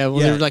Veritas. Yeah,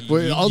 they're like,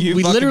 we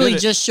literally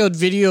just showed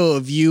video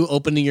of you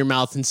opening your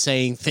mouth and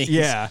saying things.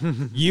 Yeah,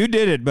 you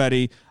did it,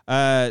 buddy.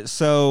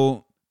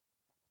 So,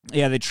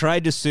 they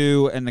tried to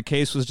sue and the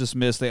case was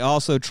dismissed. They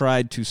also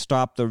tried to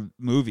stop the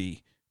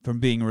movie from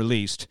being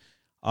released.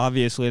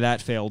 Obviously,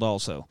 that failed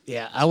also.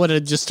 Yeah, I would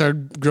have just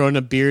started growing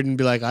a beard and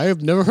be like, I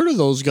have never heard of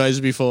those guys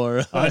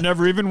before. I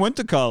never even went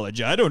to college.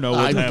 I don't know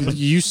what happened.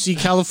 UC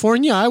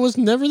California, I was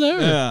never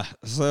there. Yeah,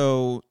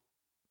 so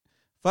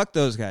fuck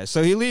those guys.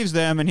 So he leaves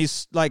them and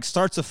he's like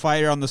starts a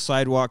fire on the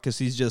sidewalk because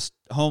he's just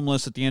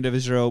homeless at the end of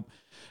his rope.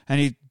 And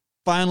he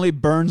finally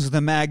burns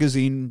the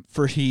magazine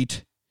for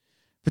heat,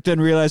 but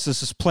then realizes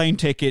his plane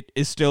ticket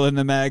is still in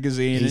the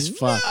magazine. He's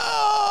fucked.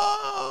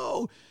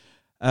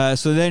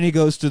 So then he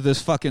goes to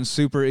this fucking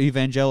super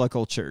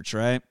evangelical church,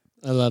 right?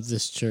 I love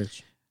this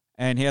church.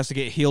 And he has to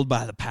get healed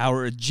by the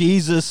power of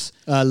Jesus.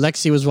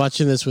 Lexi was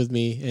watching this with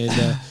me,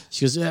 and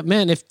she goes,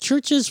 man, if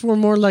churches were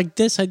more like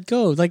this, I'd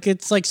go. Like,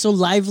 it's like so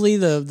lively,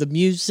 the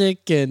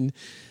music and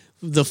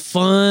the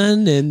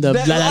fun and the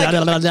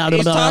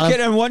he's talking,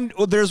 and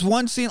there's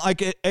one scene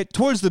like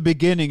towards the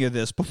beginning of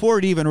this, before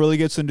it even really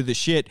gets into the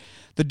shit.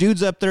 The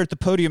dude's up there at the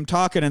podium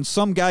talking, and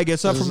some guy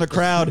gets up from the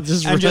crowd and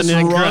just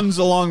runs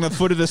along the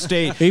foot of the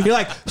stage. He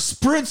like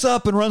sprints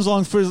up and runs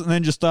along the foot, and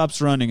then just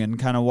stops running and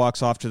kind of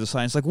walks off to the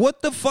side. It's like,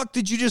 what the fuck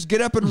did you just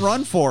get up and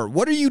run for?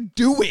 What are you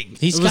doing?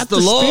 He's got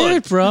the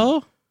spirit,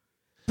 bro.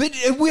 But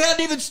we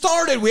hadn't even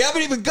started. We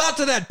haven't even got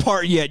to that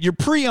part yet. You're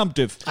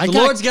preemptive. The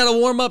Lord's got to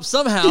warm up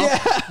somehow. Yeah.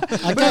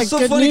 But it's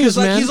so funny because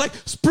he's like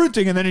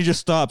sprinting and then he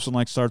just stops and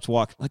like starts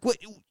walking. Like, what?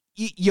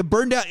 You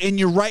burned out and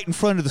you're right in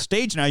front of the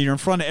stage now. You're in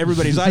front of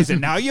everybody's eyes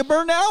and now you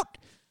burned out?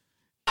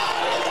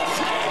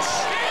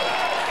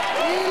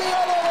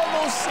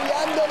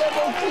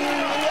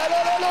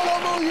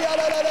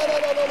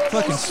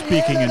 Fucking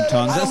speaking in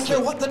tongues. That's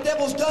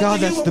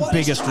the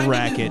biggest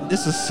racket.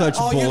 This is such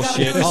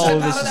bullshit. All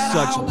of this is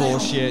such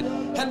bullshit.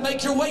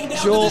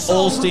 Joel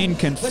Osteen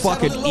can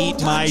fucking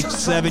eat my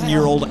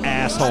 7-year-old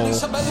asshole.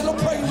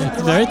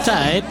 Very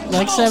tight,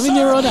 like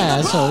 7-year-old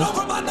asshole.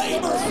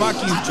 Fuck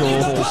you,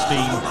 Joel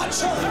Osteen.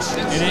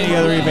 And any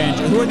other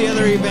evangel. Who are the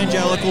other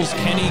evangelicals?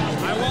 Kenny.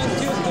 I want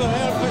you to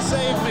help me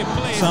save me,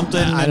 please.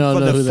 Something. I don't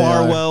know the who they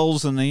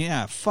Farwells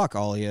and fuck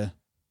all of you.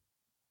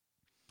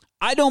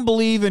 I don't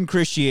believe in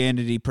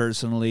Christianity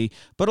personally,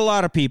 but a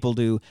lot of people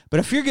do. But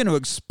if you're going to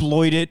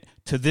exploit it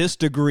to this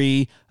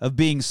degree of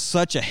being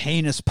such a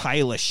heinous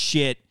pile of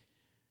shit,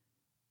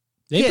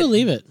 they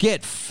believe it.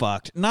 Get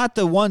fucked. Not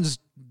the ones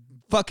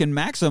fucking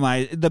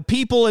maximize. The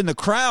people in the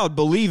crowd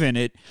believe in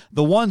it.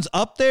 The ones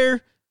up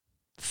there,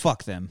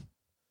 fuck them.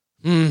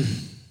 They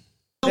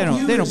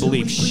don't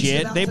believe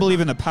shit. They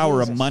believe in the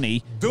power of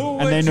money,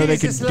 and they know they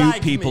can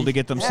dupe people to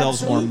get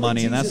themselves more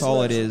money, and that's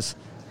all it is.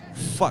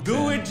 Fuck Do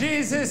them. it,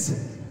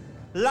 Jesus,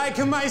 like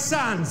my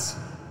sons.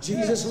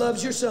 Jesus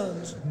loves your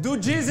sons. Do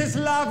Jesus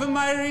love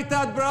my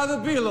retard brother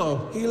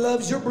Bilo? He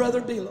loves your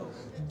brother Bilo.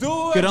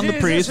 Do Good on the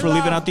Jesus priest for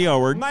leaving out the R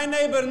word. My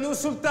neighbor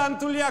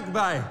Nursultan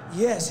Tuliakbay.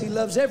 Yes, he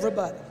loves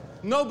everybody.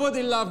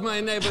 Nobody love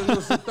my neighbor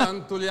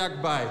Nursultan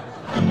Tuliakbay.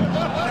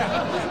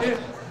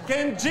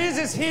 Can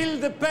Jesus heal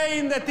the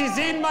pain that is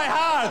in my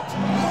heart?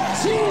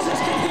 Jesus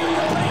can heal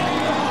the pain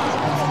in your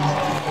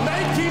heart.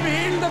 Make him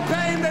heal the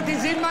pain that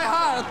is in my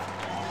heart.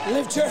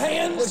 Lift your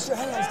hands. Lift your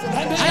hands.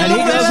 And he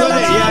goes with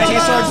it.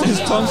 Yeah, his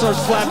tongue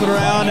starts flapping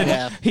around,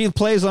 and he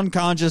plays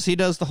unconscious. He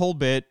does the whole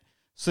bit.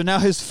 So now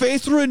his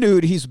faith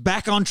renewed. He's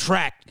back on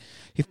track.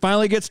 He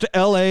finally gets to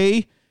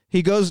L.A.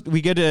 We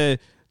get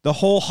the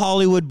whole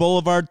Hollywood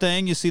Boulevard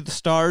thing. You see the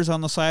stars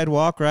on the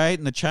sidewalk, right?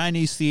 And the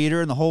Chinese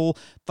theater and the whole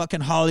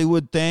fucking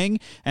Hollywood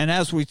thing. And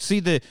as we see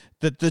the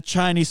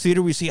Chinese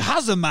theater, we see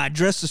Hazama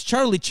dressed as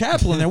Charlie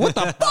Chaplin there. What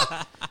the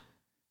fuck?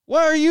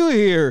 Why are you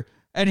here?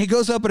 And he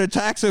goes up and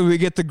attacks him, and we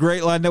get the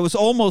great line that was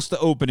almost the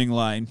opening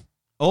line.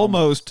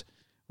 Almost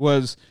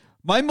was,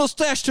 my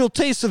mustache still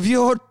tastes of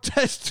your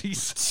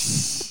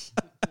testes.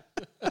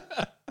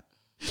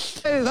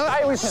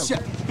 I wish him.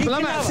 Okay.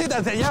 Look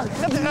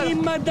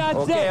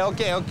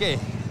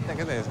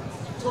at this.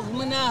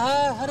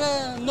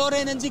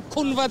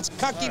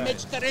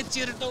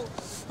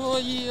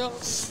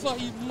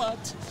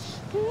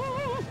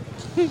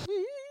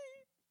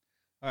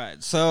 All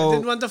right, so I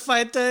didn't want to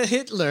fight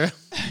Hitler.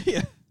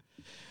 Yeah.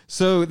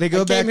 So they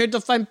go back. I came here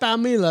to find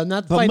Pamela,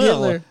 not fight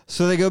Hitler.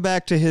 So they go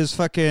back to his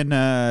fucking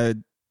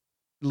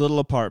little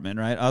apartment,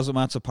 right?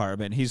 Azamat's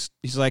apartment. He's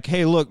like,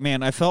 hey, look,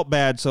 man, I felt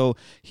bad. So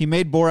he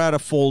made Borat a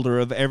folder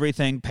of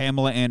everything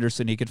Pamela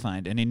Anderson he could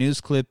find. Any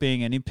news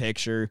clipping, any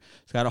picture.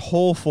 He's got a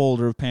whole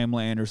folder of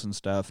Pamela Anderson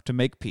stuff to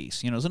make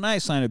peace. It's a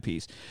nice sign of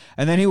peace.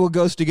 And then he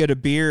goes to get a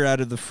beer out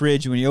of the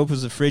fridge. When he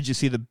opens the fridge, you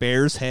see the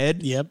bear's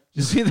head. Yep.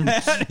 You see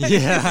that?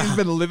 Yeah. He's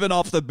been living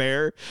off the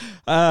bear.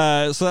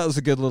 So that was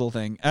a good little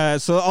thing.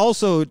 So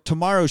also,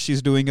 tomorrow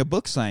she's doing a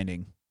book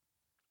signing.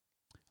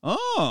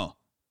 Oh.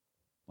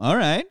 All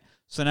right.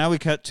 So now we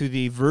cut to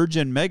the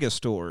Virgin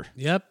Megastore.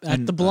 Yep,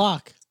 at the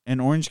block.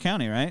 In Orange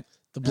County, right?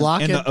 The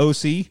block. In the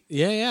OC?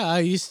 Yeah. I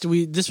used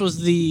to. This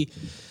was the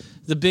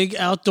big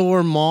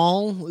outdoor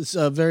mall. It's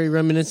very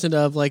reminiscent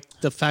of like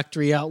the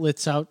factory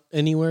outlets out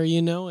anywhere,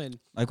 and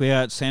like we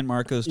had San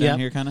Marcos down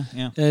here, kind of.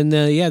 Yeah. And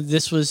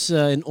this was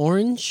in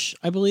Orange,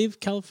 I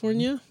believe,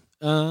 California.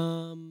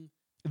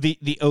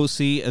 The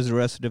OC, as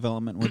Arrested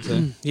Development would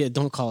say. Yeah,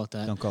 don't call it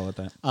that. Don't call it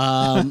that.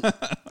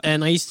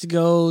 And I used to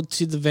go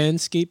to the Van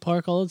Skate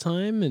Park all the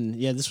time, and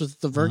this was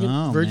the Virgin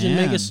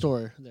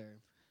Megastore there.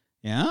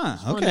 Yeah,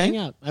 okay. Fun to hang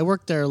out. I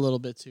worked there a little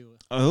bit too.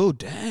 Oh,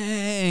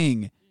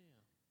 dang!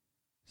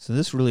 So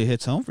this really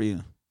hits home for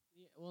you.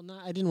 Yeah, well,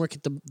 I didn't work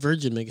at the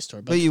Virgin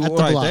Megastore, but you at were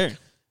the right block. there.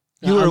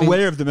 You were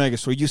aware of the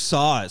Megastore. You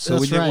saw it. So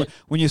That's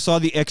when you saw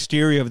the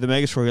exterior of the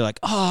Megastore, you're like,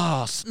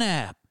 oh,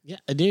 snap. Yeah,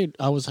 dude.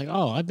 I was like,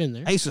 oh, I've been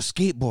there. I used to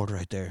skateboard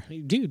right there. Hey,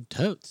 dude,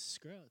 totes,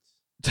 scrotes.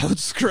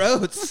 Totes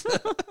scrotes.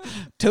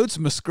 Totes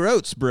my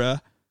scrotes, bruh.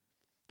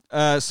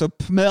 So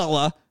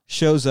Pamela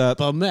shows up.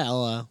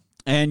 Pamela.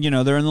 And,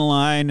 they're in the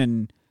line,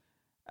 and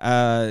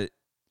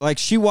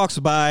she walks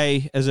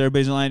by as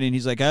everybody's in line, and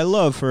he's like, I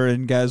love her.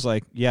 And guy's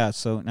like, yeah,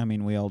 so,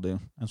 we all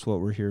do. That's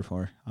what we're here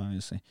for,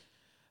 obviously.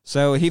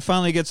 So he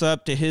finally gets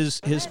up to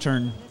his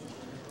turn.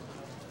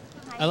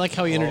 I like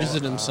how he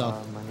introduces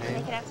himself.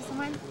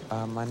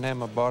 My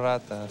name is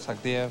Borat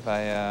Sagdiev.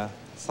 I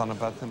son of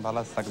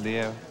Bala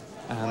Sagdiev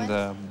and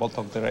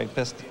Boltok the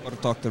rapist.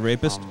 Boltok the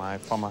rapist. My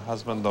former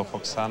husband of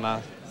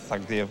Oksana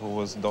Sagdiev, who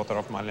was daughter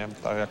of Maryam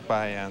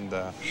Taryakbai and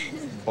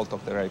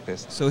Boltok the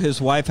rapist. So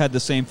his wife had the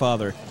same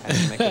father.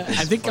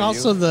 I think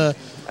also the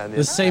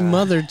same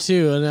mother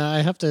too, and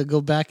I have to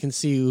go back and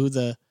see who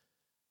the.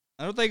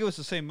 I don't think it was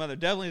the same mother.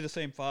 Definitely the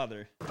same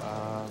father.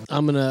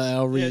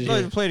 I'll read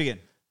it. Play it again.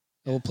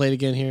 We'll play it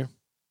again here.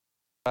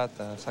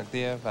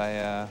 Sagdiev,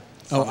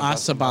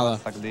 Asabala.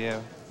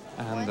 Sagdiev,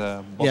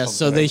 and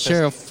so they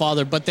share a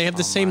father, but they have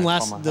the same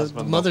last.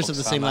 The mothers have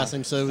the same last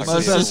name, so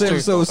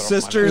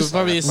sisters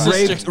probably a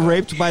sister.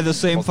 raped by the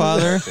same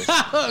father.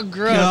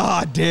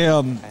 God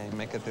damn.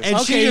 And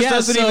she just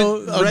doesn't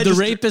even the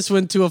rapist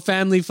went to a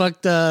family,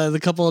 fucked the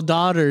couple of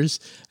daughters,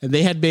 and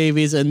they had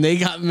babies, and they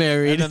got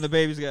married. And then the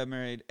babies got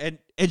married, and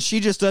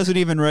she just doesn't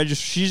even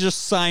register. She's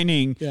just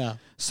signing. Yeah.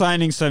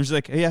 Signing stuff. She's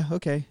like, yeah,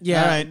 okay.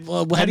 Yeah. All right.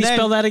 Well, how do you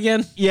spell that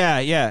again?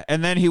 Yeah.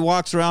 And then he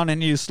walks around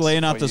and he's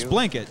laying out this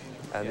blanket.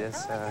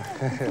 Yes.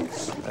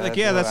 Like,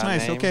 yeah, that's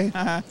nice. Name. Okay.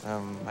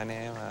 My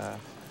name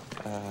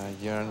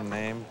Your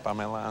name,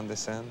 Pamela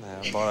Anderson.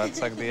 Borat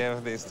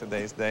Sagdiyev, this is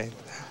today's date.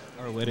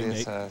 Our wedding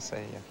date.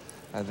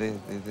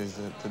 This is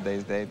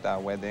today's date, our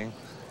wedding.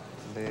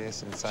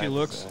 This inside. She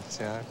looks.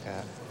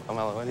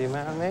 Pamela, what do you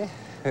marry me?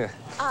 No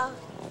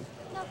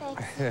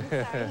thanks.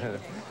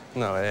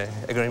 No,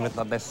 agreement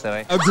not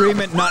necessary.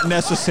 Agreement not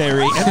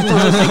necessary. And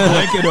throws a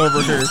blanket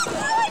over her.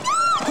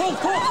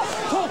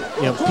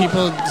 Yeah,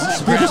 people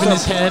grabbing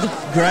his head.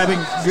 Grab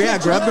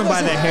him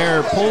by the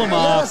hair, pull him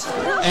off,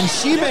 and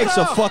she makes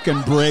a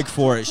fucking break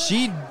for it.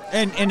 She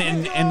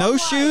and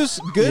those shoes,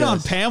 good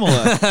on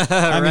Pamela.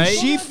 I mean,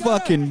 she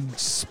fucking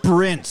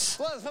sprints.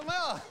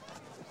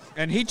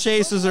 And he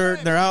chases her.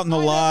 They're out in the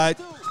lot.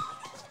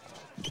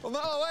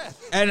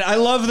 And I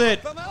love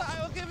that.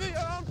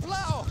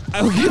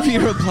 I will give you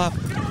your own plow.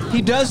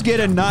 He does get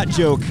a not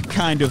joke,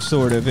 kind of,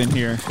 sort of, in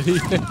here.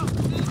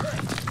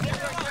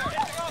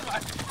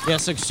 Yeah,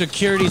 so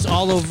security's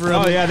all over him.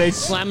 Oh, yeah, they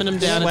slamming him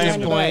down at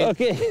this point.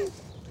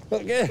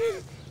 Okay.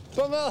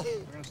 Come on. We're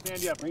going to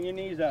stand you up. Bring your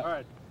knees up. All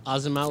right.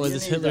 Asimov with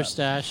his Hitler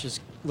stash is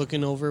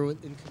looking over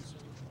with concern.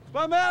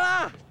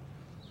 Pamela,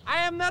 I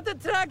am not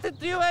attracted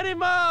to you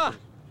anymore.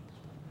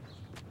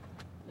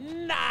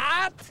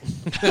 Not.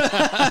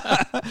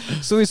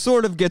 So he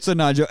sort of gets a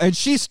nod, and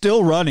she's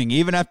still running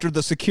even after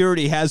the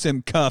security has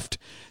him cuffed.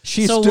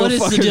 She's so still what is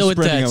fucking the deal with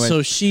that? away.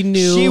 So she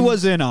knew she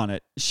was in on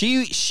it.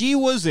 She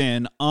was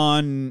in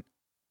on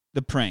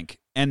the prank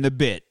and the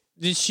bit.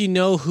 Did she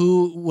know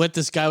what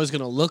this guy was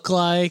going to look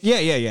like?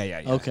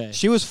 Yeah. Okay.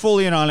 She was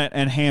fully in on it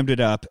and hammed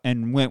it up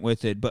and went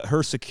with it, but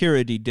her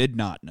security did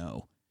not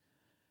know.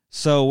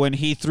 So when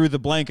he threw the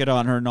blanket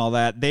on her and all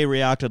that, they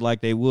reacted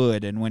like they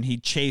would. And when he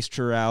chased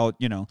her out,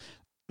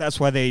 that's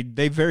why they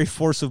very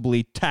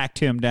forcibly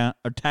tackled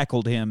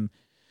him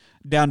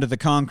down to the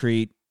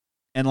concrete.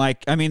 And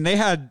they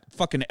had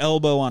fucking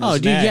elbow on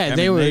his neck. Yeah,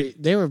 they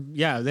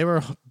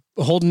were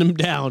holding him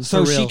down.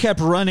 So she kept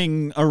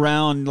running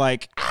around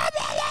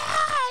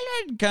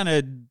kind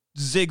of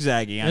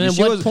zigzagging. And at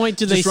what point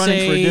did they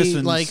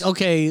say,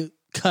 okay,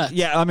 cut?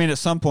 Yeah, at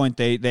some point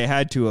they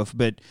had to have,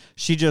 but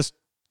she just,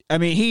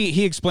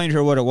 he explained to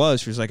her what it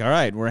was. She was like, all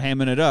right, we're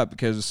hamming it up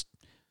because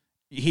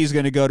he's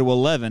going to go to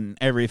 11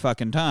 every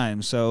fucking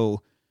time.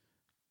 So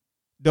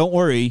don't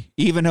worry.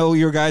 Even though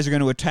your guys are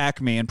going to attack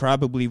me and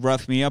probably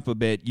rough me up a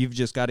bit, you've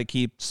just got to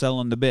keep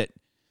selling the bit.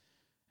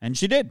 And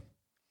she did.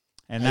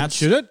 And that's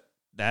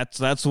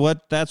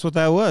what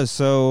that was.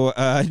 So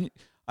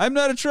I'm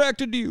not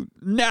attracted to you.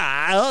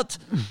 Not.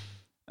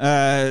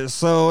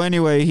 So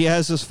anyway, he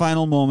has his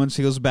final moments.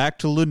 He goes back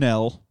to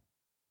Lunel.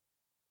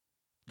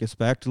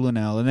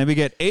 And then we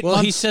get 8 months.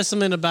 Well, he says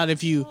something about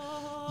if you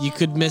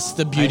could miss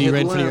the beauty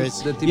right from your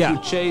eyes. That if you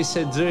chase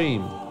a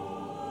dream,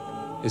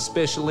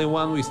 especially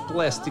one with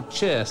plastic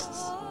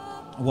chests,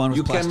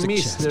 you can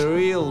miss the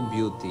real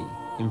beauty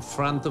in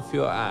front of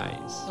your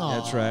eyes. Aww.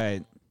 That's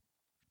right.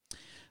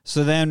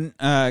 So then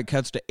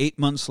cuts to 8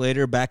 months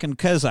later back in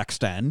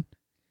Kazakhstan.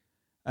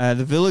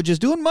 The village is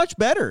doing much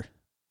better.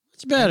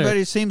 It's better.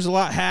 Everybody seems a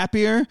lot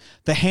happier.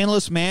 The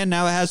handless man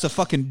now has a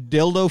fucking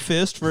dildo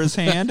fist for his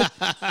hand.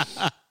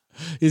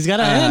 He's got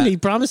a hand. He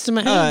promised him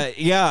a hand.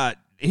 Yeah.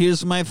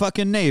 Here's my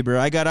fucking neighbor.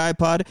 I got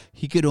iPod.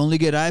 He could only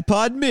get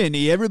iPod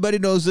Mini. Everybody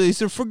knows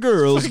these are for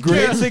girls.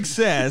 Great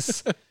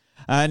success.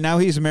 Now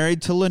he's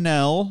married to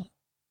Linnell.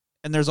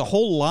 And there's a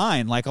whole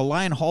line, a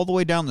line all the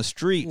way down the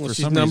street. Well, for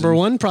she's some number reason.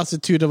 one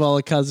prostitute of all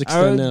of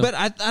Kazakhstan now. But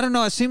I don't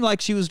know. It seemed like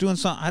she was doing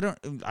something. I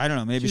don't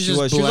know. Maybe she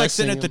was. She was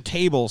sitting at the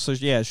table. So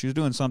yeah, she was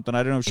doing something.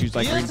 I don't know if she's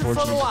reading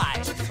fortunes.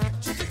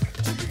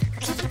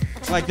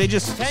 They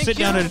just sit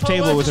down at a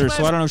table with her.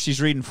 So I don't know if she's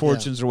reading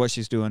fortunes or what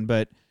she's doing.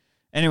 But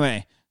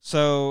anyway,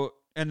 and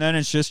then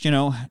it's just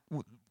a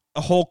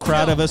whole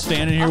crowd of us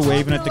standing here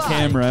waving at the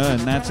camera,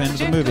 and that's the end of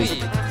the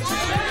movie.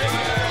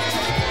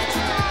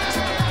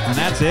 And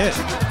that's it.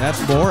 That's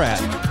Borat.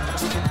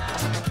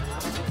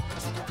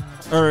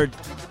 Or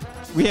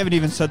we haven't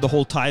even said the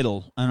whole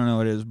title. I don't know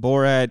what it is.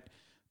 Borat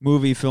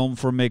movie film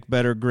for make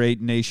better great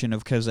nation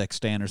of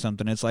Kazakhstan or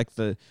something. It's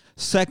the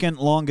second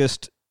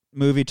longest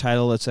movie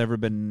title that's ever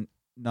been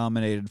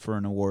nominated for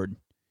an award.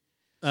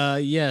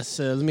 Yes.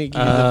 Let me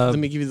give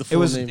you the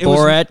full name.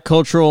 Borat: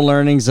 Cultural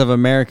Learnings of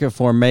America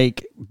for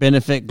Make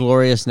Benefit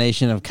Glorious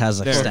Nation of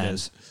Kazakhstan. There it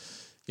is.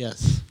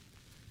 Yes.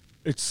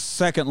 It's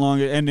second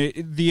longest, and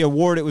the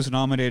award it was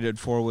nominated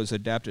for was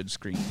adapted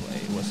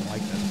screenplay. It wasn't like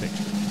Best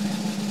Picture.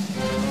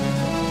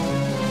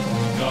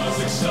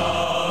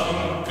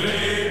 Kazakhstan,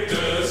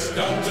 greatest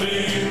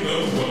country in the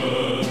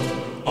world.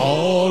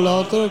 All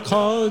other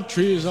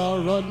countries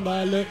are run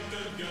by.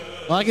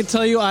 Well, I can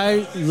tell you,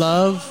 I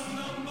love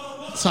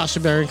Sacha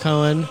Baron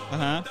Cohen.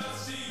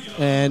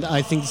 And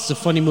I think it's a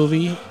funny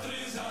movie.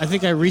 I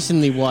think I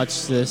recently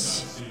watched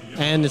this,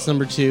 and it's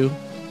number 2.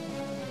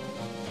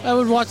 I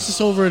would watch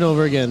this over and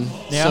over again.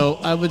 Yeah. So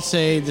I would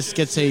say this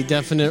gets a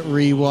definite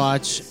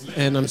rewatch,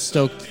 and I'm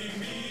stoked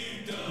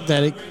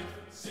that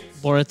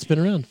Borat's been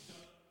around.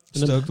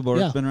 Stoked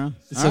Borat's been around?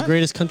 It's the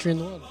greatest country in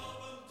the world.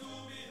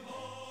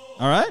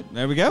 All right,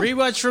 there we go.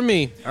 Rewatch for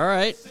me. All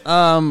right,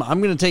 I'm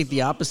going to take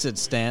the opposite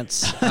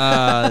stance.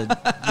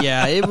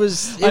 Yeah, it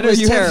was I know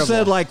you terrible. have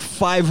said like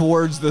 5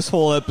 words this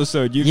whole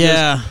episode.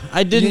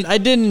 I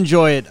didn't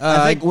enjoy it.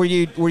 I think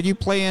were you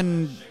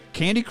playing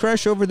Candy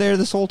Crush over there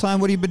this whole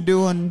time? What have you been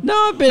doing? No,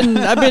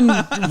 I've been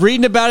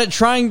reading about it,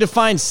 trying to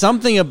find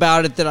something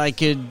about it that I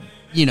could,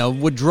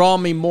 would draw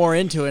me more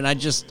into it. And I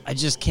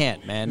just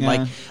can't, man. Yeah.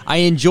 Like, I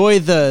enjoy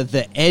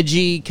the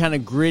edgy, kind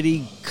of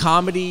gritty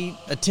comedy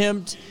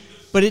attempt,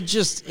 but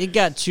it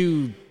got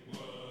too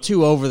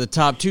over the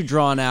top, too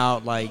drawn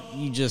out. Like,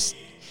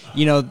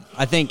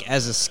 I think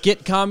as a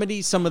skit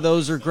comedy, some of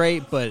those are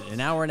great, but an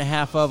hour and a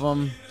half of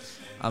them,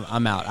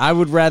 I'm out. I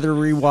would rather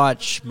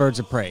rewatch Birds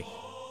of Prey.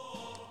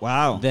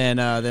 Wow. Than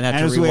have to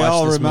rewatch As we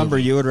all this remember,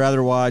 movie. you would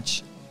rather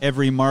watch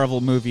every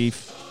Marvel movie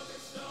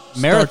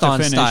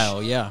marathon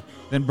style, yeah,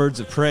 than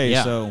Birds of Prey.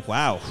 Yeah. So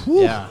wow.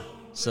 Whew. Yeah.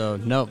 So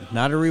no,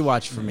 not a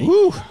rewatch for me.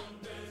 Woo.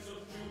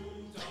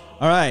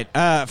 All right.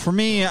 For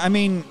me, I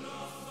mean,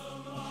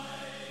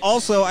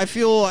 also I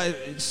feel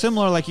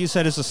similar, like you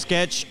said, as a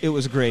sketch. It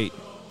was great.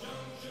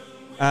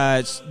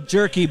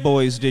 Jerky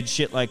Boys did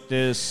shit like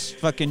this.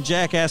 Fucking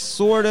Jackass,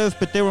 sort of,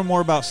 but they were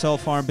more about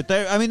self-harm. But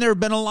there have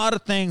been a lot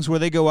of things where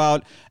they go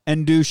out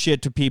and do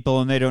shit to people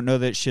and they don't know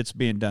that shit's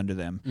being done to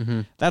them.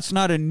 Mm-hmm. That's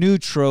not a new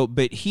trope,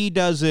 but he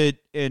does it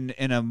in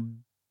a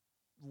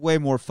way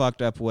more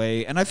fucked up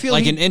way. And I feel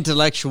like an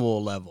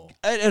intellectual level.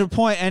 At a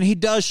point, and he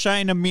does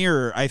shine a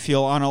mirror, I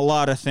feel, on a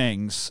lot of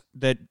things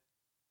that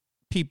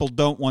people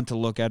don't want to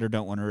look at or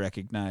don't want to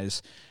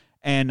recognize.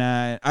 And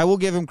I will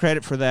give him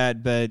credit for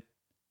that, but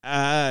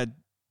I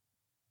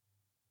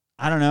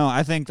don't know.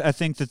 I think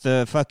that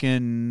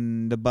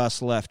the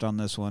bus left on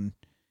this one.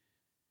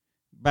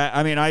 But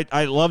I mean,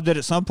 I loved it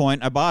at some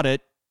point. I bought it,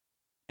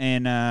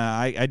 and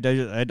I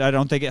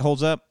don't think it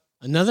holds up.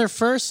 Another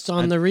first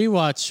on the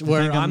rewatch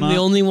where I'm the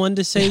only one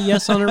to say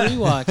yes on a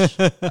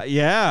rewatch.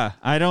 Yeah,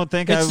 I don't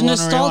think it's I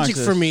nostalgic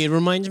for me. It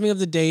reminds me of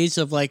the days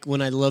of like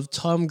when I loved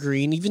Tom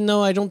Green. Even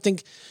though I don't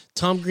think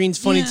Tom Green's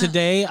funny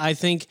today, I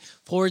think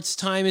for its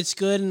time it's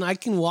good, and I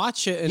can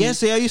watch it. And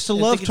I used to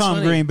love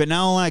Tom Green, but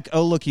now I'm like,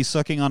 oh look, he's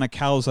sucking on a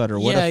cow's udder.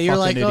 What a you're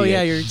like, idiot. oh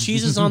yeah, your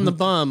cheese is on the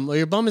bum, or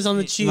your bum is on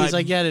the cheese.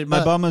 I get it.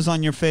 My bum is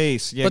on your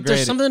face. Yeah, but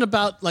there's something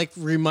about like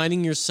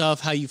reminding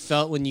yourself how you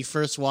felt when you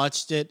first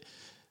watched it.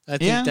 I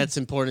think that's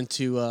important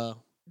to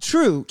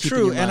True.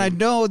 And I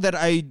know that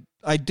I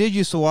did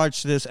used to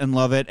watch this and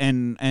love it,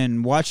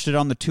 and watched it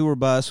on the tour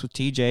bus with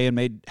TJ and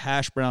made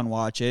Hash Brown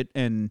watch it.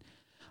 And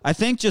I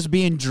think just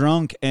being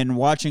drunk and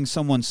watching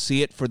someone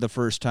see it for the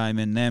first time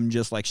and them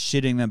just like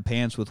shitting them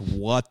pants with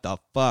what the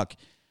fuck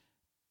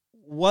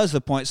was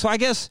the point. So I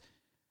guess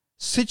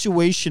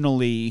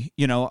situationally,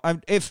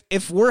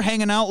 if we're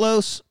hanging out,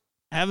 Los,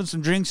 having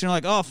some drinks, and you're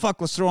like, oh fuck,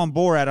 let's throw on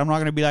Borat, I'm not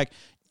going to be like,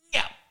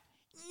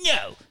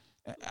 no.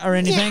 Or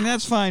anything,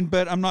 that's fine,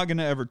 but I'm not going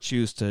to ever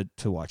choose to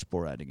watch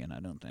Borat again,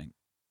 I don't think.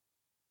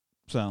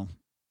 So,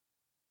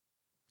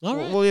 all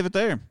right. We'll leave it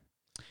there.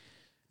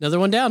 Another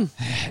one down.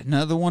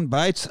 Another one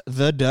bites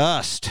the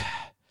dust.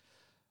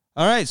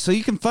 All right, so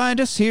you can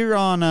find us here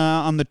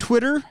on the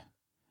Twitter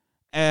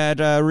at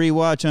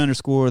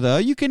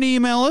rewatch_the. You can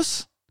email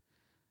us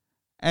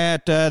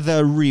at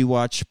the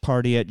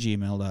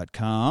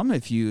rewatchparty@gmail.com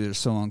if you are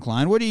so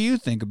inclined. What do you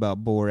think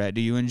about Borat?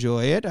 Do you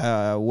enjoy it?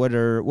 What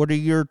are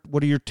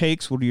your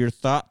takes? What are your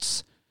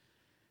thoughts?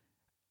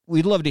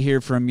 We'd love to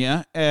hear from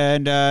you.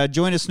 And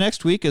join us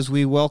next week as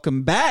we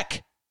welcome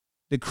back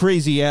the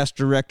crazy-ass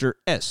director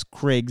S.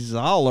 Craig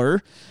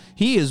Zoller.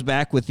 He is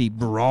back with the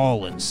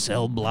Brawl in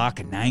Cell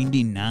Block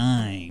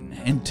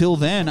 99. Until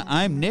then,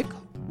 I'm Nick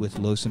with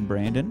Los and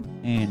Brandon,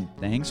 and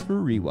thanks for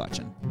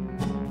rewatching.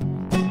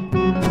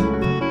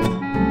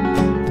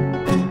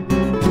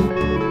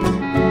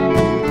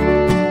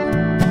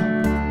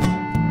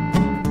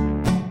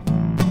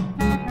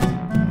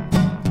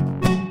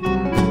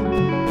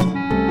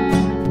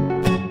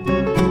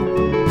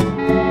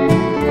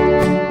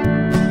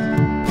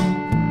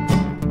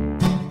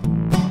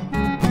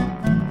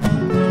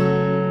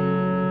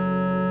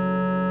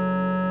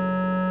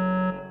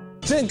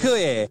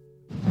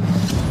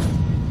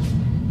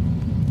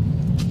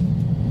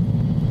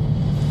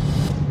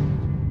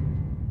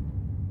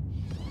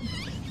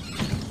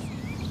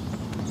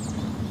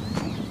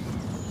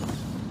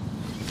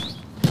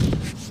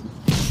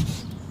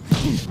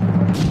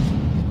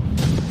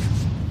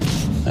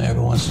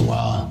 Every once in a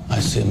while, I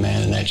see a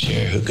man in that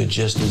chair who could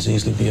just as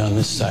easily be on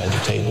this side of the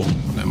table.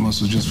 That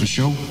muscle's just for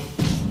show.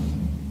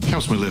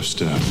 Helps me lift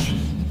stuff.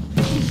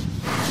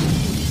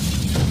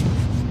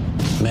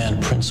 Man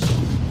of principle.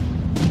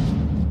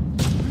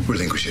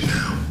 Relinquish it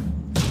now.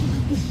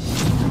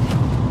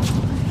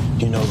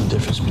 You know the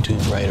difference between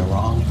right and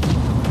wrong,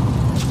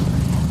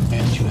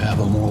 and you have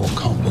a moral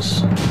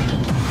compass.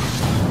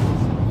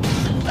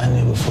 I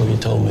knew before you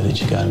told me that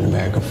you got an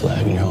American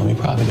flag in your home. You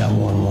probably got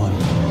more than one.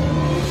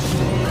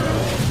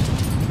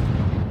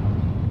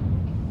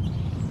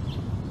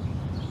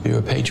 You're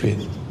a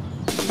patriot.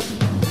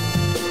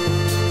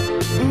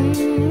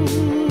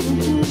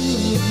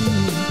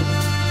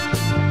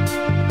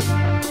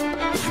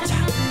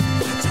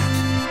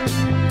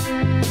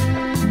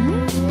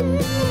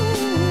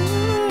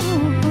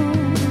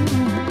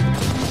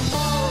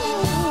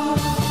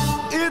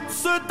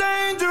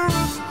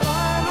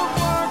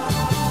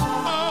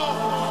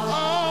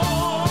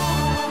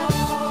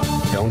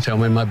 Don't tell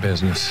me my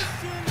business.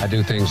 I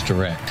do things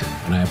direct,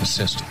 and I have a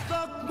system.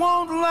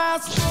 Won't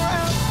last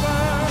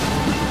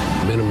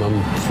forever.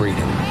 Minimum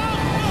freedom.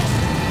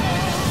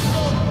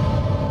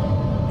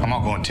 I'm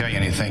not going to tell you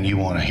anything you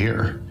want to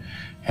hear.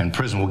 And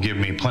prison will give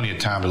me plenty of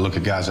time to look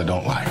at guys I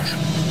don't like.